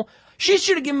 people? She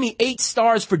should have given me 8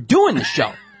 stars for doing the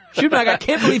show. She'd be like, I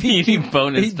can't believe he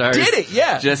bonus stars. Did it,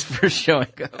 yeah, just for showing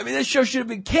up. I mean, that show should have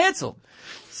been canceled.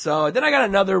 So then I got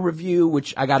another review,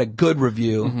 which I got a good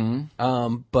review.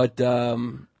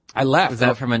 I left. Was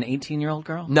that from an 18-year-old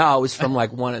girl? No, it was from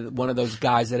like one of those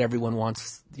guys that everyone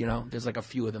wants. You know, there's like a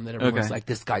few of them that everyone's like,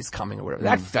 this guy's coming or whatever.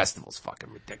 That festival's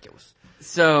fucking ridiculous.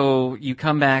 So you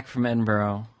come back from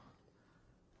Edinburgh,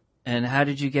 and how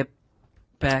did you get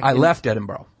back? I left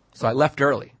Edinburgh, so I left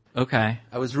early. Okay.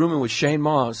 I was rooming with Shane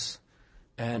Moss,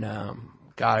 and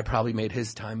God, I probably made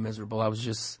his time miserable. I was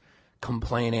just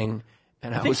complaining,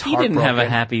 and I was he didn't have a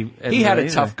happy. He had a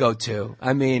tough go too.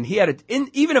 I mean, he had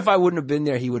even if I wouldn't have been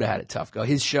there, he would have had a tough go.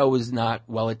 His show was not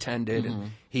well attended,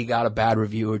 and he got a bad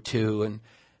review or two, and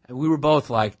we were both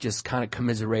like just kind of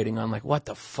commiserating on like, what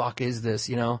the fuck is this,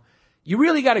 you know? You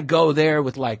really got to go there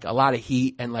with like a lot of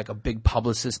heat and like a big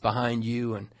publicist behind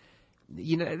you, and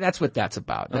you know that's what that's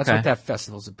about. That's what that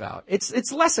festival's about.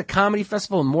 It's less a comedy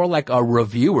festival and more like a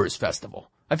reviewers festival.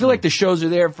 I feel like the shows are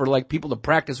there for like people to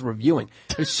practice reviewing.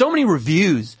 There's so many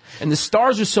reviews, and the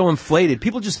stars are so inflated.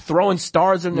 People just throwing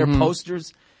stars in their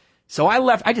posters. So I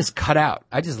left. I just cut out.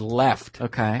 I just left.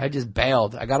 Okay. I just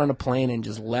bailed. I got on a plane and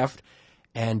just left.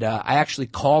 And I actually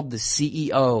called the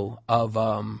CEO of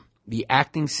the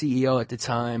acting CEO at the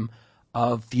time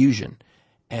of Fusion.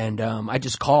 And I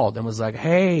just called and was like,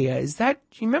 hey, do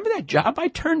you remember that job I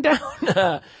turned down?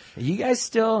 Are you guys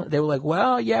still? They were like,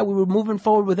 well, yeah, we were moving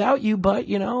forward without you, but,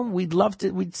 you know, we'd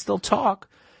still talk.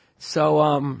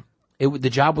 So the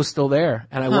job was still there.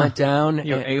 And I went down.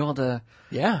 You were able to.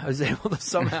 Yeah, I was able to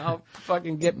somehow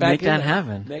fucking get back Make that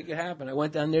happen. Make it happen. I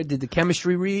went down there, did the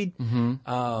chemistry read.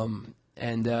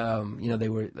 And they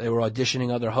were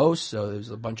auditioning other hosts, so there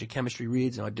was a bunch of chemistry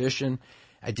reads and audition.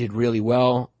 I did really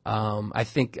well. I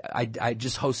think I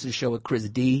just hosted a show with Chris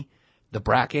D, The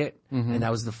Bracket, and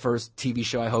that was the first TV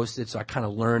show I hosted, so I kind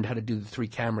of learned how to do the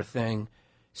 3-camera thing.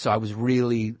 So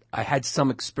I had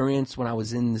some experience when I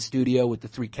was in the studio with the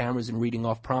 3 cameras and reading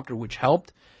off prompter, which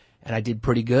helped, and I did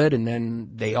pretty good. And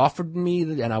then they offered me,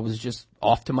 and I was just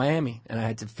off to Miami, and I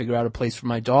had to figure out a place for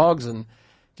my dogs and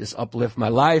just uplift my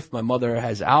life. My mother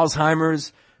has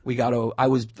Alzheimer's. I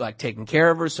was like taking care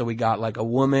of her, so we got like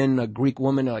a Greek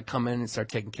woman to like come in and start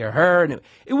taking care of her. And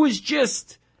it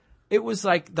was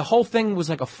like the whole thing was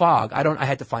like a fog. I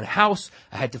had to find a house.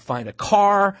 I had to find a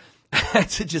car. I had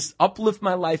to just uplift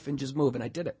my life and just move. And I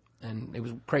did it. And it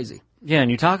was crazy. Yeah.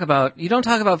 And you don't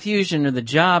talk about Fusion or the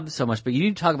job so much, but you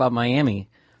do talk about Miami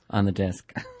on the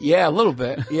disc. Yeah, a little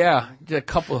bit. Yeah. Did a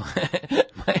couple.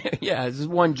 Yeah. There's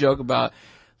one joke about,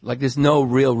 like, there's no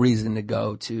real reason to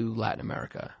go to Latin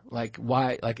America. Like,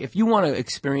 why? Like, if you want to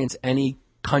experience any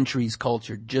country's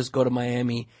culture, just go to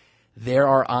Miami. There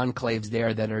are enclaves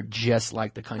there that are just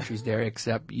like the countries there,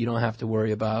 except you don't have to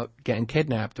worry about getting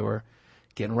kidnapped or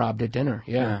getting robbed at dinner.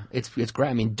 Yeah. It's great.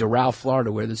 I mean, Doral,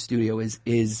 Florida, where the studio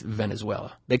is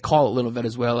Venezuela. They call it Little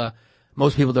Venezuela.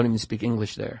 Most people don't even speak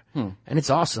English there. And it's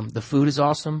awesome. The food is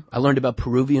awesome. I learned about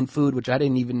Peruvian food, which I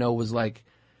didn't even know was like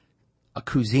a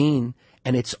cuisine.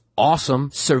 And it's awesome.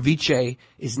 Ceviche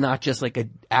is not just like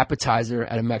an appetizer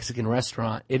at a Mexican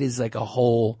restaurant. It is like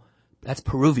that's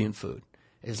Peruvian food.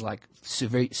 It's like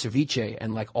ceviche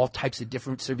and like all types of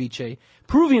different ceviche.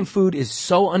 Peruvian food is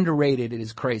so underrated. It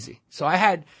is crazy. So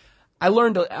I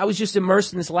was just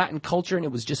immersed in this Latin culture, and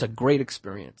it was just a great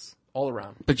experience all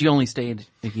around. But you only stayed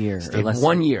a year. Stayed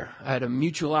 1 year. I had a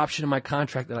mutual option in my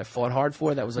contract that I fought hard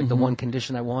for. That was like the one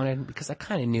condition I wanted, because I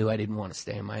kind of knew I didn't want to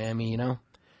stay in Miami,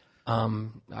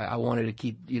 I wanted to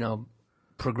keep,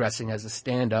 progressing as a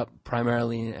stand-up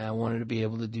primarily. And I wanted to be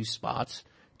able to do spots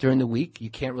during the week. You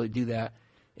can't really do that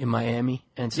in Miami.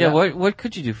 And so what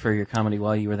could you do for your comedy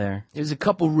while you were there? There's a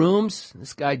couple rooms.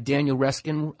 This guy, Daniel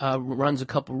Reskin, runs a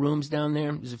couple rooms down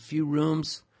there. There's a few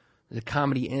rooms. There's a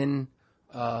Comedy Inn.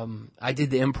 I did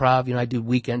the Improv. I do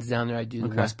weekends down there. I do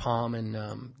the West Palm, and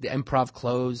the Improv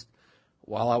closed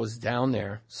while I was down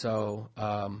there. So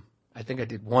I think I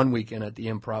did one weekend at the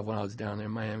Improv when I was down there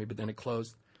in Miami, but then it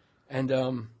closed. And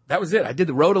that was it. I did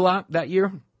the road a lot that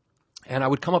year, and I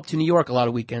would come up to New York a lot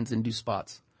of weekends and do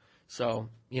spots. So,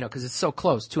 because it's so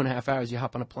close, 2.5 hours, you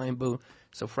hop on a plane, boom.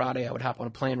 So Friday I would hop on a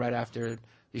plane right after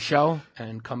the show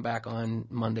and come back on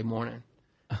Monday morning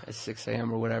at 6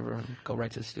 a.m. or whatever and go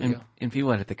right to the studio. And be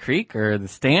what, at the Creek or the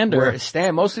Stand? Or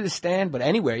Stand, mostly the Stand, but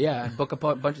anywhere, yeah. I'd book a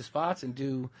bunch of spots and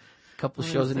do couple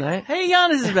shows a night. Hey,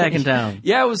 Yannis is back in town.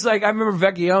 Yeah, it was like, I remember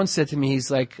Vecchione said to me,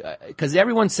 he's like, because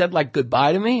everyone said like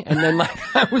goodbye to me, and then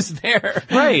like I was there.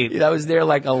 Right. I was there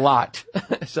like a lot.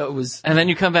 So it was. And then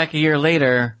you come back a year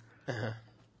later.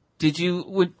 Did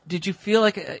you feel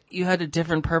like you had a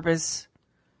different purpose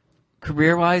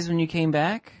career-wise when you came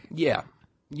back? Yeah.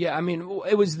 Yeah, I mean,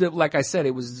 it was like I said,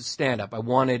 it was the stand-up. I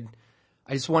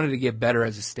just wanted to get better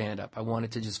as a stand-up. I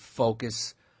wanted to just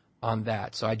focus on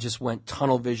that. So I just went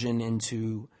tunnel vision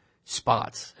into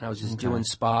spots, and I was just doing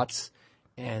spots,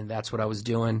 and that's what I was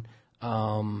doing.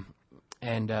 I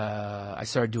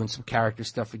started doing some character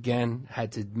stuff again,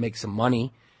 had to make some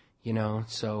money,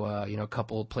 so, a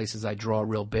couple of places I draw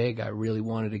real big. I really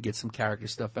wanted to get some character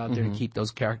stuff out there to keep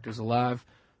those characters alive.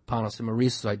 Panos and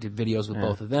Maurica, so I did videos with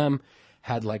both of them,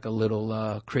 had like a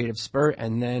little creative spurt,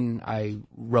 and then I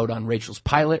wrote on Rachel's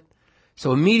pilot.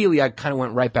 So immediately I kind of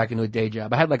went right back into a day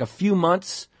job. I had like a few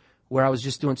months where I was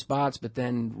just doing spots, but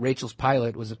then Rachel's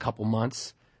pilot was a couple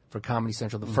months for Comedy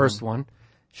Central, the first one.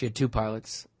 She had 2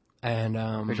 pilots. And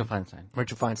Rachel Feinstein.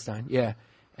 Rachel Feinstein, yeah.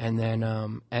 And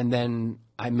then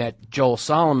I met Joel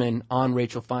Solomon on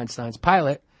Rachel Feinstein's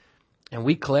pilot, and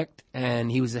we clicked, and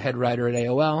he was the head writer at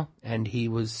AOL, and he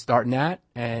was starting that,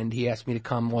 and he asked me to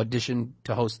come audition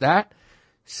to host that.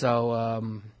 So, I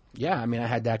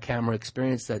had that camera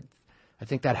experience that I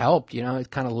think that helped,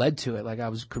 it kind of led to it. Like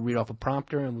could read off a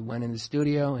prompter, and we went in the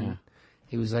studio, and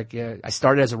he was like, I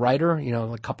started as a writer,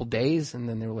 a couple days, and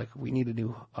then they were like, we need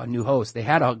a new host. They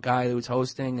had a guy that was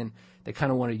hosting, and they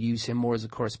kind of wanted to use him more as a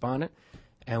correspondent.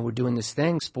 And we're doing this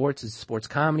thing, sports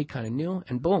comedy, kind of new,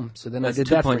 and boom. So then I did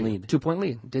that for 2-point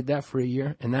lead. Did that for a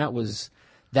year, and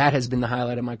that has been the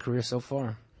highlight of my career so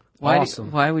far.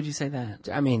 Awesome. Why would you say that?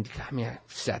 I mean, I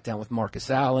sat down with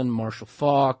Marcus Allen, Marshall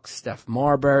Faulk, Steph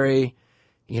Marbury,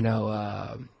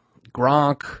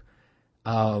 Gronk,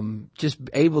 just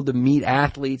able to meet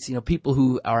athletes, people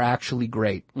who are actually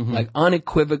great, like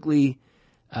unequivocally,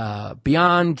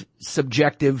 beyond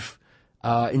subjective,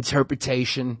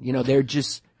 interpretation. You know, they're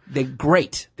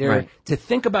great. Right. To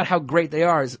think about how great they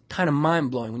are is kind of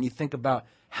mind blowing when you think about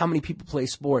how many people play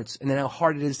sports, and then how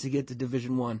hard it is to get to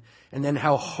Division I, and then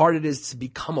how hard it is to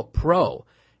become a pro,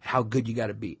 how good you got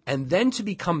to be, and then to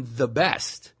become the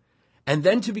best, and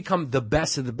then to become the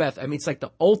best of the best. I mean, it's like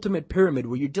the ultimate pyramid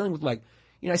where you're dealing with, like,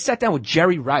 you know, I sat down with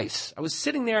Jerry Rice. I was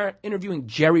sitting there interviewing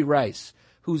Jerry Rice,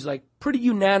 who's like pretty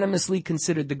unanimously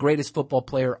considered the greatest football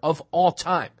player of all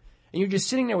time. And you're just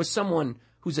sitting there with someone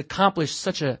who's accomplished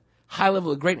such a high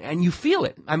level of greatness, and you feel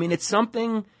it. I mean, it's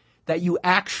something that you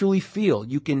actually feel.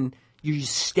 You're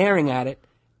just staring at it,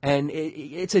 and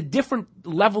it's a different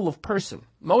level of person.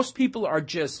 Most people are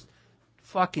just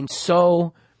fucking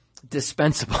so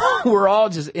dispensable. We're all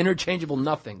just interchangeable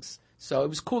nothings. So it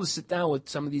was cool to sit down with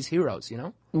some of these heroes, you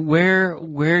know?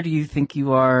 Where do you think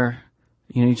you are?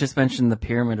 You know, you just mentioned the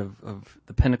pyramid of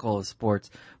the pinnacle of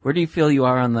sports. Where do you feel you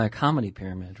are on the comedy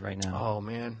pyramid right now? Oh,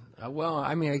 man. Well,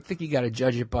 I mean, I think you got to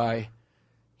judge it by,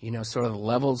 you know, sort of the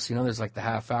levels. You know, there's like the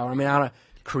half hour. I mean,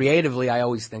 creatively, I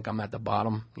always think I'm at the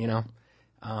bottom, you know?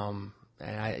 And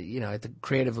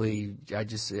creatively, I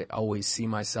just always see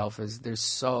myself as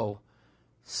there's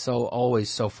always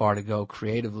so far to go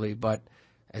creatively. But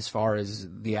as far as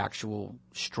the actual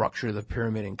structure of the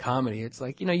pyramid in comedy, it's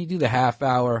like, you know, you do the half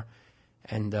hour,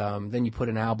 and then you put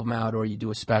an album out or you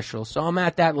do a special. So I'm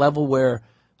at that level where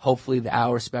hopefully the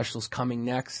hour special's coming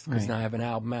next, because now I have an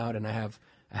album out and I have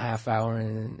a half hour,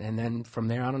 and then from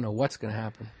there, I don't know what's going to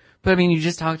happen. But I mean, you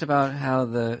just talked about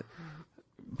how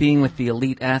being with the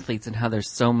elite athletes and how there's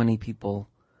so many people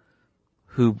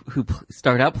who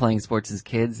start out playing sports as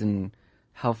kids, and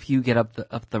how few get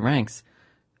up the ranks.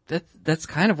 That's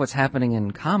kind of what's happening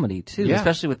in comedy too,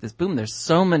 especially with this boom. There's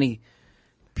so many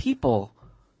people.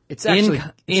 It's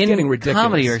getting ridiculous.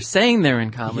 Comedy, or saying they're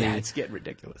in comedy. Yeah, it's getting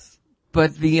ridiculous.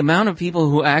 But the amount of people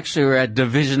who actually are at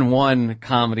Division I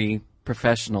comedy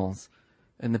professionals,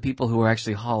 and the people who are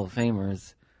actually Hall of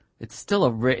Famers, it's still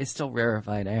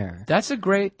rarefied air. That's a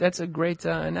great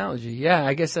analogy. Yeah,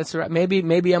 I guess that's right.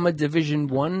 Maybe I'm a Division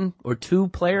I or II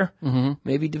player. Mm-hmm.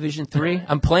 Maybe Division III.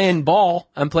 I'm playing ball.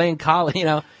 I'm playing college. You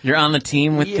know, you're on the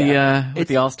team with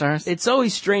the All-Stars. It's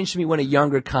always strange to me when a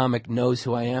younger comic knows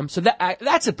who I am. So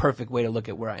that's a perfect way to look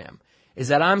at where I am. Is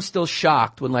that I'm still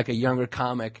shocked when, like, a younger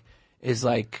comic is,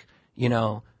 like, you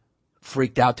know,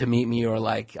 freaked out to meet me, or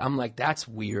like I'm like, that's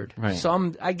weird. Right.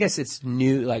 So I guess it's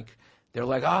new. Like, they're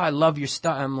like, oh, I love your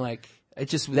stuff. I'm like,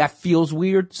 that feels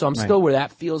weird. So I'm still where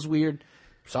that feels weird.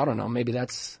 So I don't know. Maybe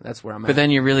that's where I'm at. But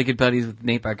then you're really good buddies with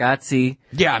Nate Bargatze.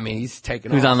 Yeah, I mean, he's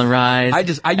taken who's off. on the rise. I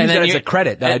use that as a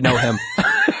credit that I know him.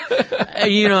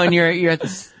 You know, and you're at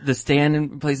the stand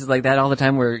in places like that all the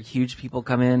time where huge people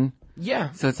come in.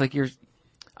 Yeah. So it's like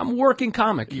I'm a working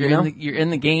comic. You're in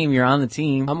the game. You're on the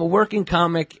team. I'm a working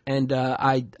comic, and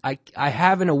I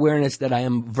have an awareness that I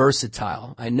am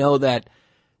versatile. I know that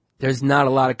there's not a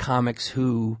lot of comics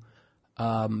who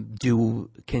can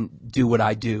do what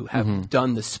I do, have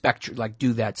done the spectrum, like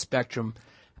do that spectrum.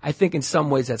 I think in some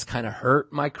ways that's kind of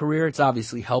hurt my career. It's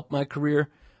obviously helped my career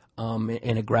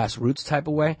in a grassroots type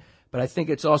of way. But I think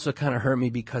it's also kind of hurt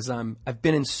me because I've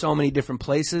been in so many different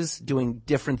places doing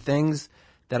different things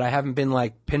that I haven't been,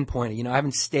 like, pinpointed. You know, I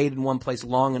haven't stayed in one place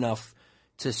long enough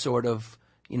to sort of,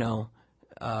 you know,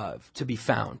 to be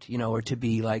found, you know, or to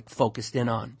be, like, focused in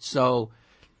on. So,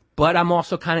 but I'm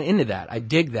also kind of into that. I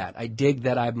dig that. I dig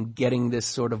that I'm getting this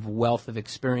sort of wealth of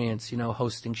experience, you know,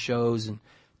 hosting shows and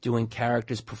doing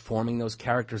characters, performing those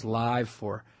characters live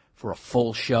for a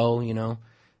full show, you know,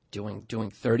 doing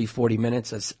 30, 40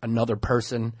 minutes as another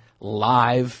person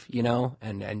live, you know,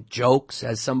 and jokes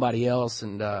as somebody else,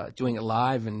 and doing it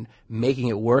live and making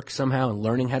it work somehow and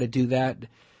learning how to do that.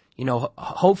 You know,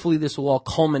 hopefully this will all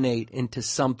culminate into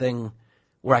something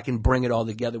where I can bring it all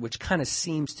together, which kind of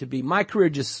seems to be, my career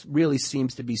just really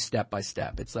seems to be step by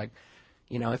step. It's like,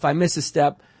 you know, if I miss a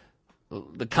step,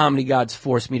 the comedy gods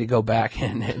force me to go back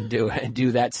and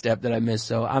do that step that I missed.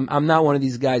 So I'm not one of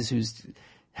these guys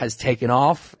has taken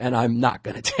off, and I'm not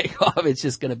going to take off. It's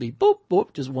just going to be boop,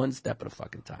 boop, just one step at a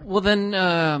fucking time. Well,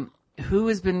 then,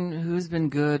 who's been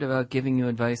good about giving you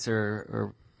advice,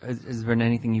 or has there been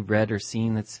anything you've read or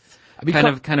seen that's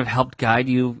kind of helped guide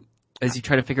you as you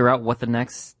try to figure out what the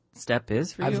next step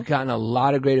is for you? I've gotten a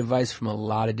lot of great advice from a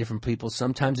lot of different people.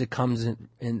 Sometimes it comes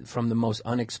in from the most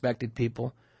unexpected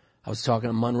people. I was talking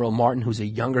to Monroe Martin, who's a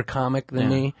younger comic than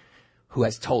me, who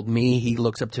has told me he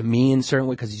looks up to me in certain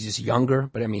way because he's just younger.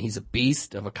 But I mean, he's a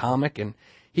beast of a comic, and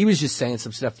he was just saying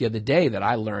some stuff the other day that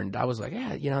I learned. I was like,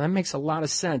 yeah, you know, that makes a lot of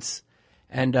sense.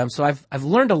 And so I've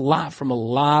learned a lot from a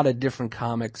lot of different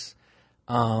comics.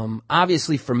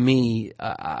 Obviously for me,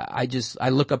 I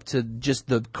look up to just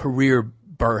the career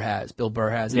Bill Burr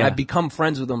has. And I've become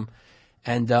friends with him.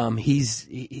 And,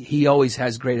 he always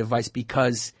has great advice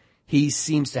because he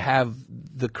seems to have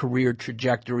the career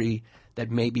trajectory that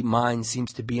maybe mine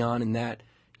seems to be on, in that,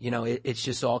 you know, it's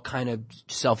just all kind of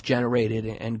self-generated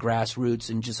and grassroots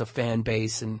and just a fan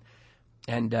base and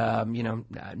you know,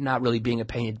 not really being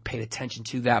paid attention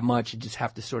to that much. You just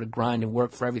have to sort of grind and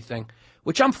work for everything,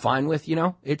 which I'm fine with, you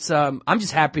know. It's, I'm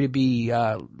just happy to be,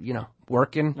 you know,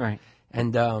 working. Right.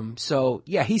 And, so,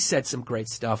 yeah, he said some great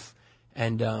stuff.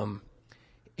 And,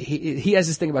 he has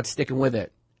this thing about sticking with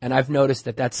it. And I've noticed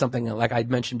that that's something that, like I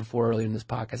mentioned before earlier in this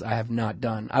podcast, I have not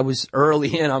done. I was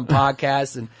early in on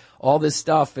podcasts and all this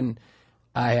stuff, and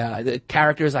the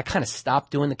characters, I kind of stopped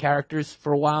doing the characters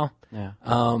for a while. Yeah.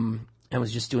 And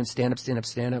was just doing stand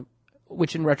up,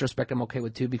 which in retrospect I'm okay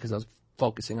with too, because I was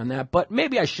focusing on that. But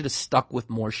maybe I should have stuck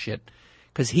with more shit,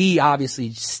 because he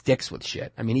obviously sticks with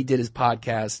shit. I mean, he did his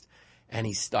podcast and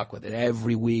he stuck with it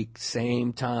every week,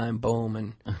 same time,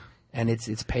 boom, and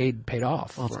it's paid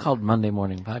off. Well, it's called Monday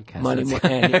Morning Podcast.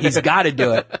 And he's got to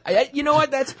do it. You know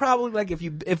what? That's probably like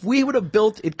if we would have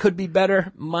built It Could Be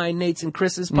Better, my Nate's and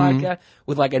Chris's podcast,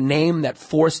 with like a name that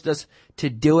forced us to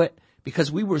do it,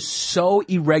 because we were so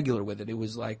irregular with it. It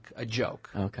was like a joke.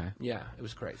 Okay. Yeah, it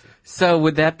was crazy. So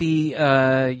would that be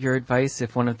your advice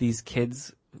if one of these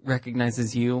kids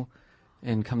recognizes you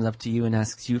and comes up to you and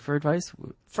asks you for advice?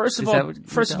 First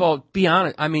of all, be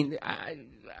honest. I mean,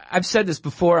 I've said this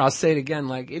before. I'll say it again.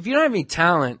 Like, if you don't have any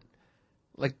talent,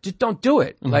 like, just don't do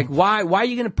it. Like, why are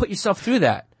you going to put yourself through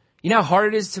that? You know how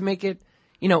hard it is to make it?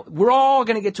 You know, we're all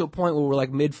going to get to a point where we're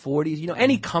like mid-40s. You know,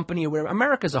 any company or whatever.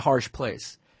 America's a harsh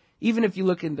place. Even if you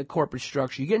look in the corporate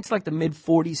structure, you get into like the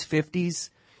mid-40s, 50s.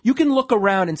 You can look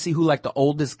around and see who like the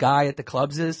oldest guy at the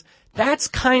clubs is. That's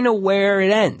kind of where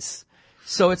it ends.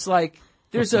 So it's like,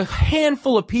 there's a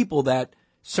handful of people that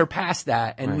surpass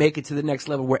that and make it to the next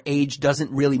level where age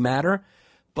doesn't really matter.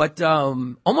 But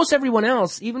almost everyone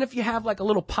else, even if you have like a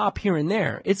little pop here and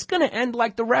there, it's going to end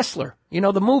like The Wrestler, you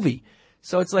know, the movie.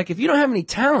 So it's like, if you don't have any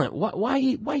talent, why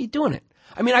are you doing it?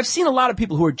 I mean, I've seen a lot of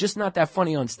people who are just not that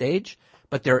funny on stage,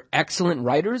 but they're excellent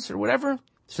writers or whatever.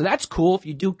 So that's cool. If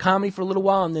you do comedy for a little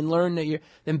while and then learn that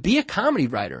then be a comedy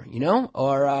writer, you know,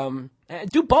 or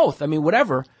do both. I mean,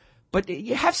 whatever. But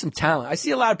you have some talent. I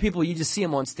see a lot of people, you just see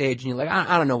them on stage and you're like,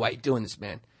 I don't know why you're doing this,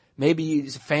 man. Maybe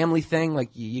it's a family thing. Like,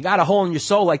 you got a hole in your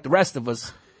soul like the rest of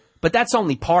us. But that's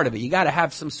only part of it. You got to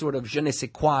have some sort of je ne sais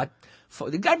quoi.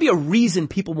 There got to be a reason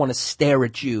people want to stare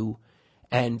at you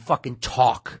and fucking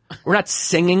talk. We're not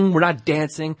singing. We're not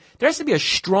dancing. There has to be a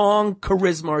strong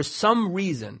charisma or some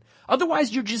reason.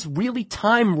 Otherwise, you're just really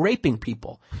time raping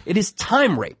people. It is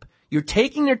time rape. You're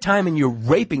taking their time and you're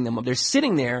raping them. They're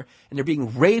sitting there and they're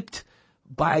being raped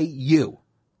by you.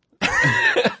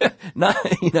 Not,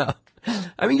 you know,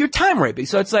 I mean, you're time raping.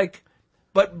 So it's like,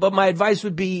 but my advice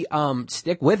would be,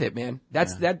 stick with it, man.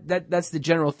 That's the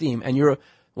general theme. And you're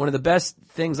one of the best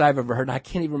things I've ever heard. And I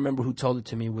can't even remember who told it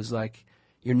to me, was like,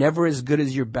 you're never as good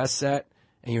as your best set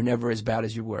and you're never as bad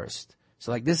as your worst.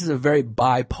 So like, this is a very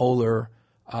bipolar,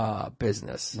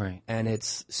 business. Right. And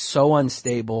it's so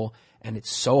unstable. And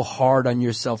it's so hard on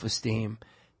your self-esteem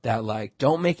that, like,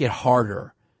 don't make it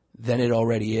harder than it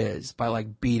already is by,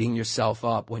 like, beating yourself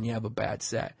up when you have a bad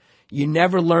set. You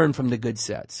never learn from the good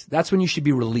sets. That's when you should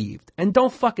be relieved. And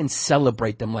don't fucking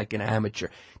celebrate them like an amateur.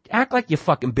 Act like you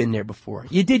fucking been there before.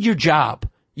 You did your job.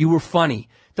 You were funny.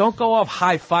 Don't go off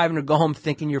high-fiving or go home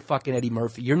thinking you're fucking Eddie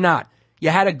Murphy. You're not.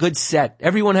 You had a good set.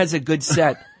 Everyone has a good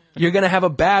set. You're going to have a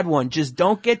bad one. Just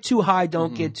don't get too high.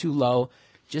 Don't get too low.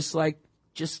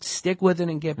 Just stick with it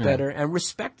and get better, and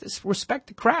respect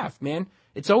the craft, man.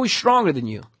 It's always stronger than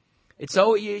you. It's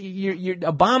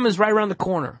a bomb is right around the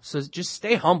corner. So just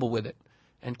stay humble with it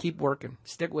and keep working.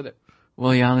 Stick with it.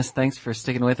 Well, Yannis, thanks for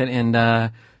sticking with it.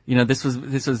 And, you know, this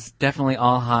was definitely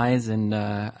all highs, and,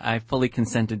 I fully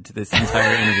consented to this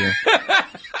entire interview.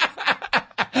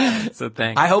 So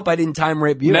thanks. I hope I didn't time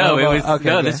rape you. No,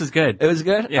 okay. This was good. It was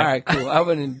good? Yeah. All right, cool. I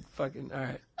wouldn't fucking, all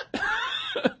right.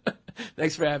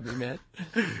 Thanks for having me, man.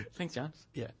 Thanks, John.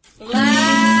 Yeah.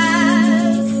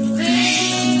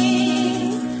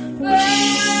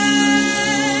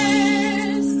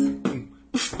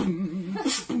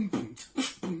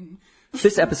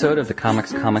 This episode of the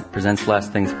Comics Comic Presents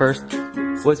Last Things First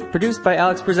was produced by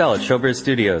Alex Brazell at Showbiz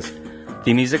Studios.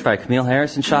 Theme music by Camille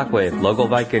Harris and Shockwave, logo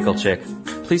by Giggle Chick.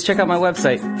 Please check out my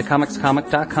website,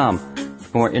 thecomicscomic.com.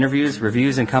 For more interviews,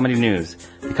 reviews, and comedy news,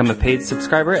 become a paid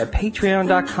subscriber at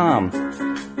patreon.com.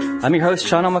 I'm your host,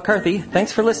 Sean L. McCarthy.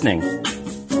 Thanks for listening.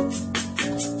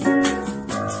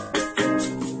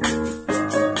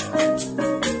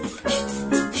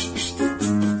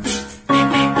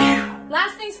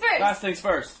 things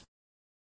first.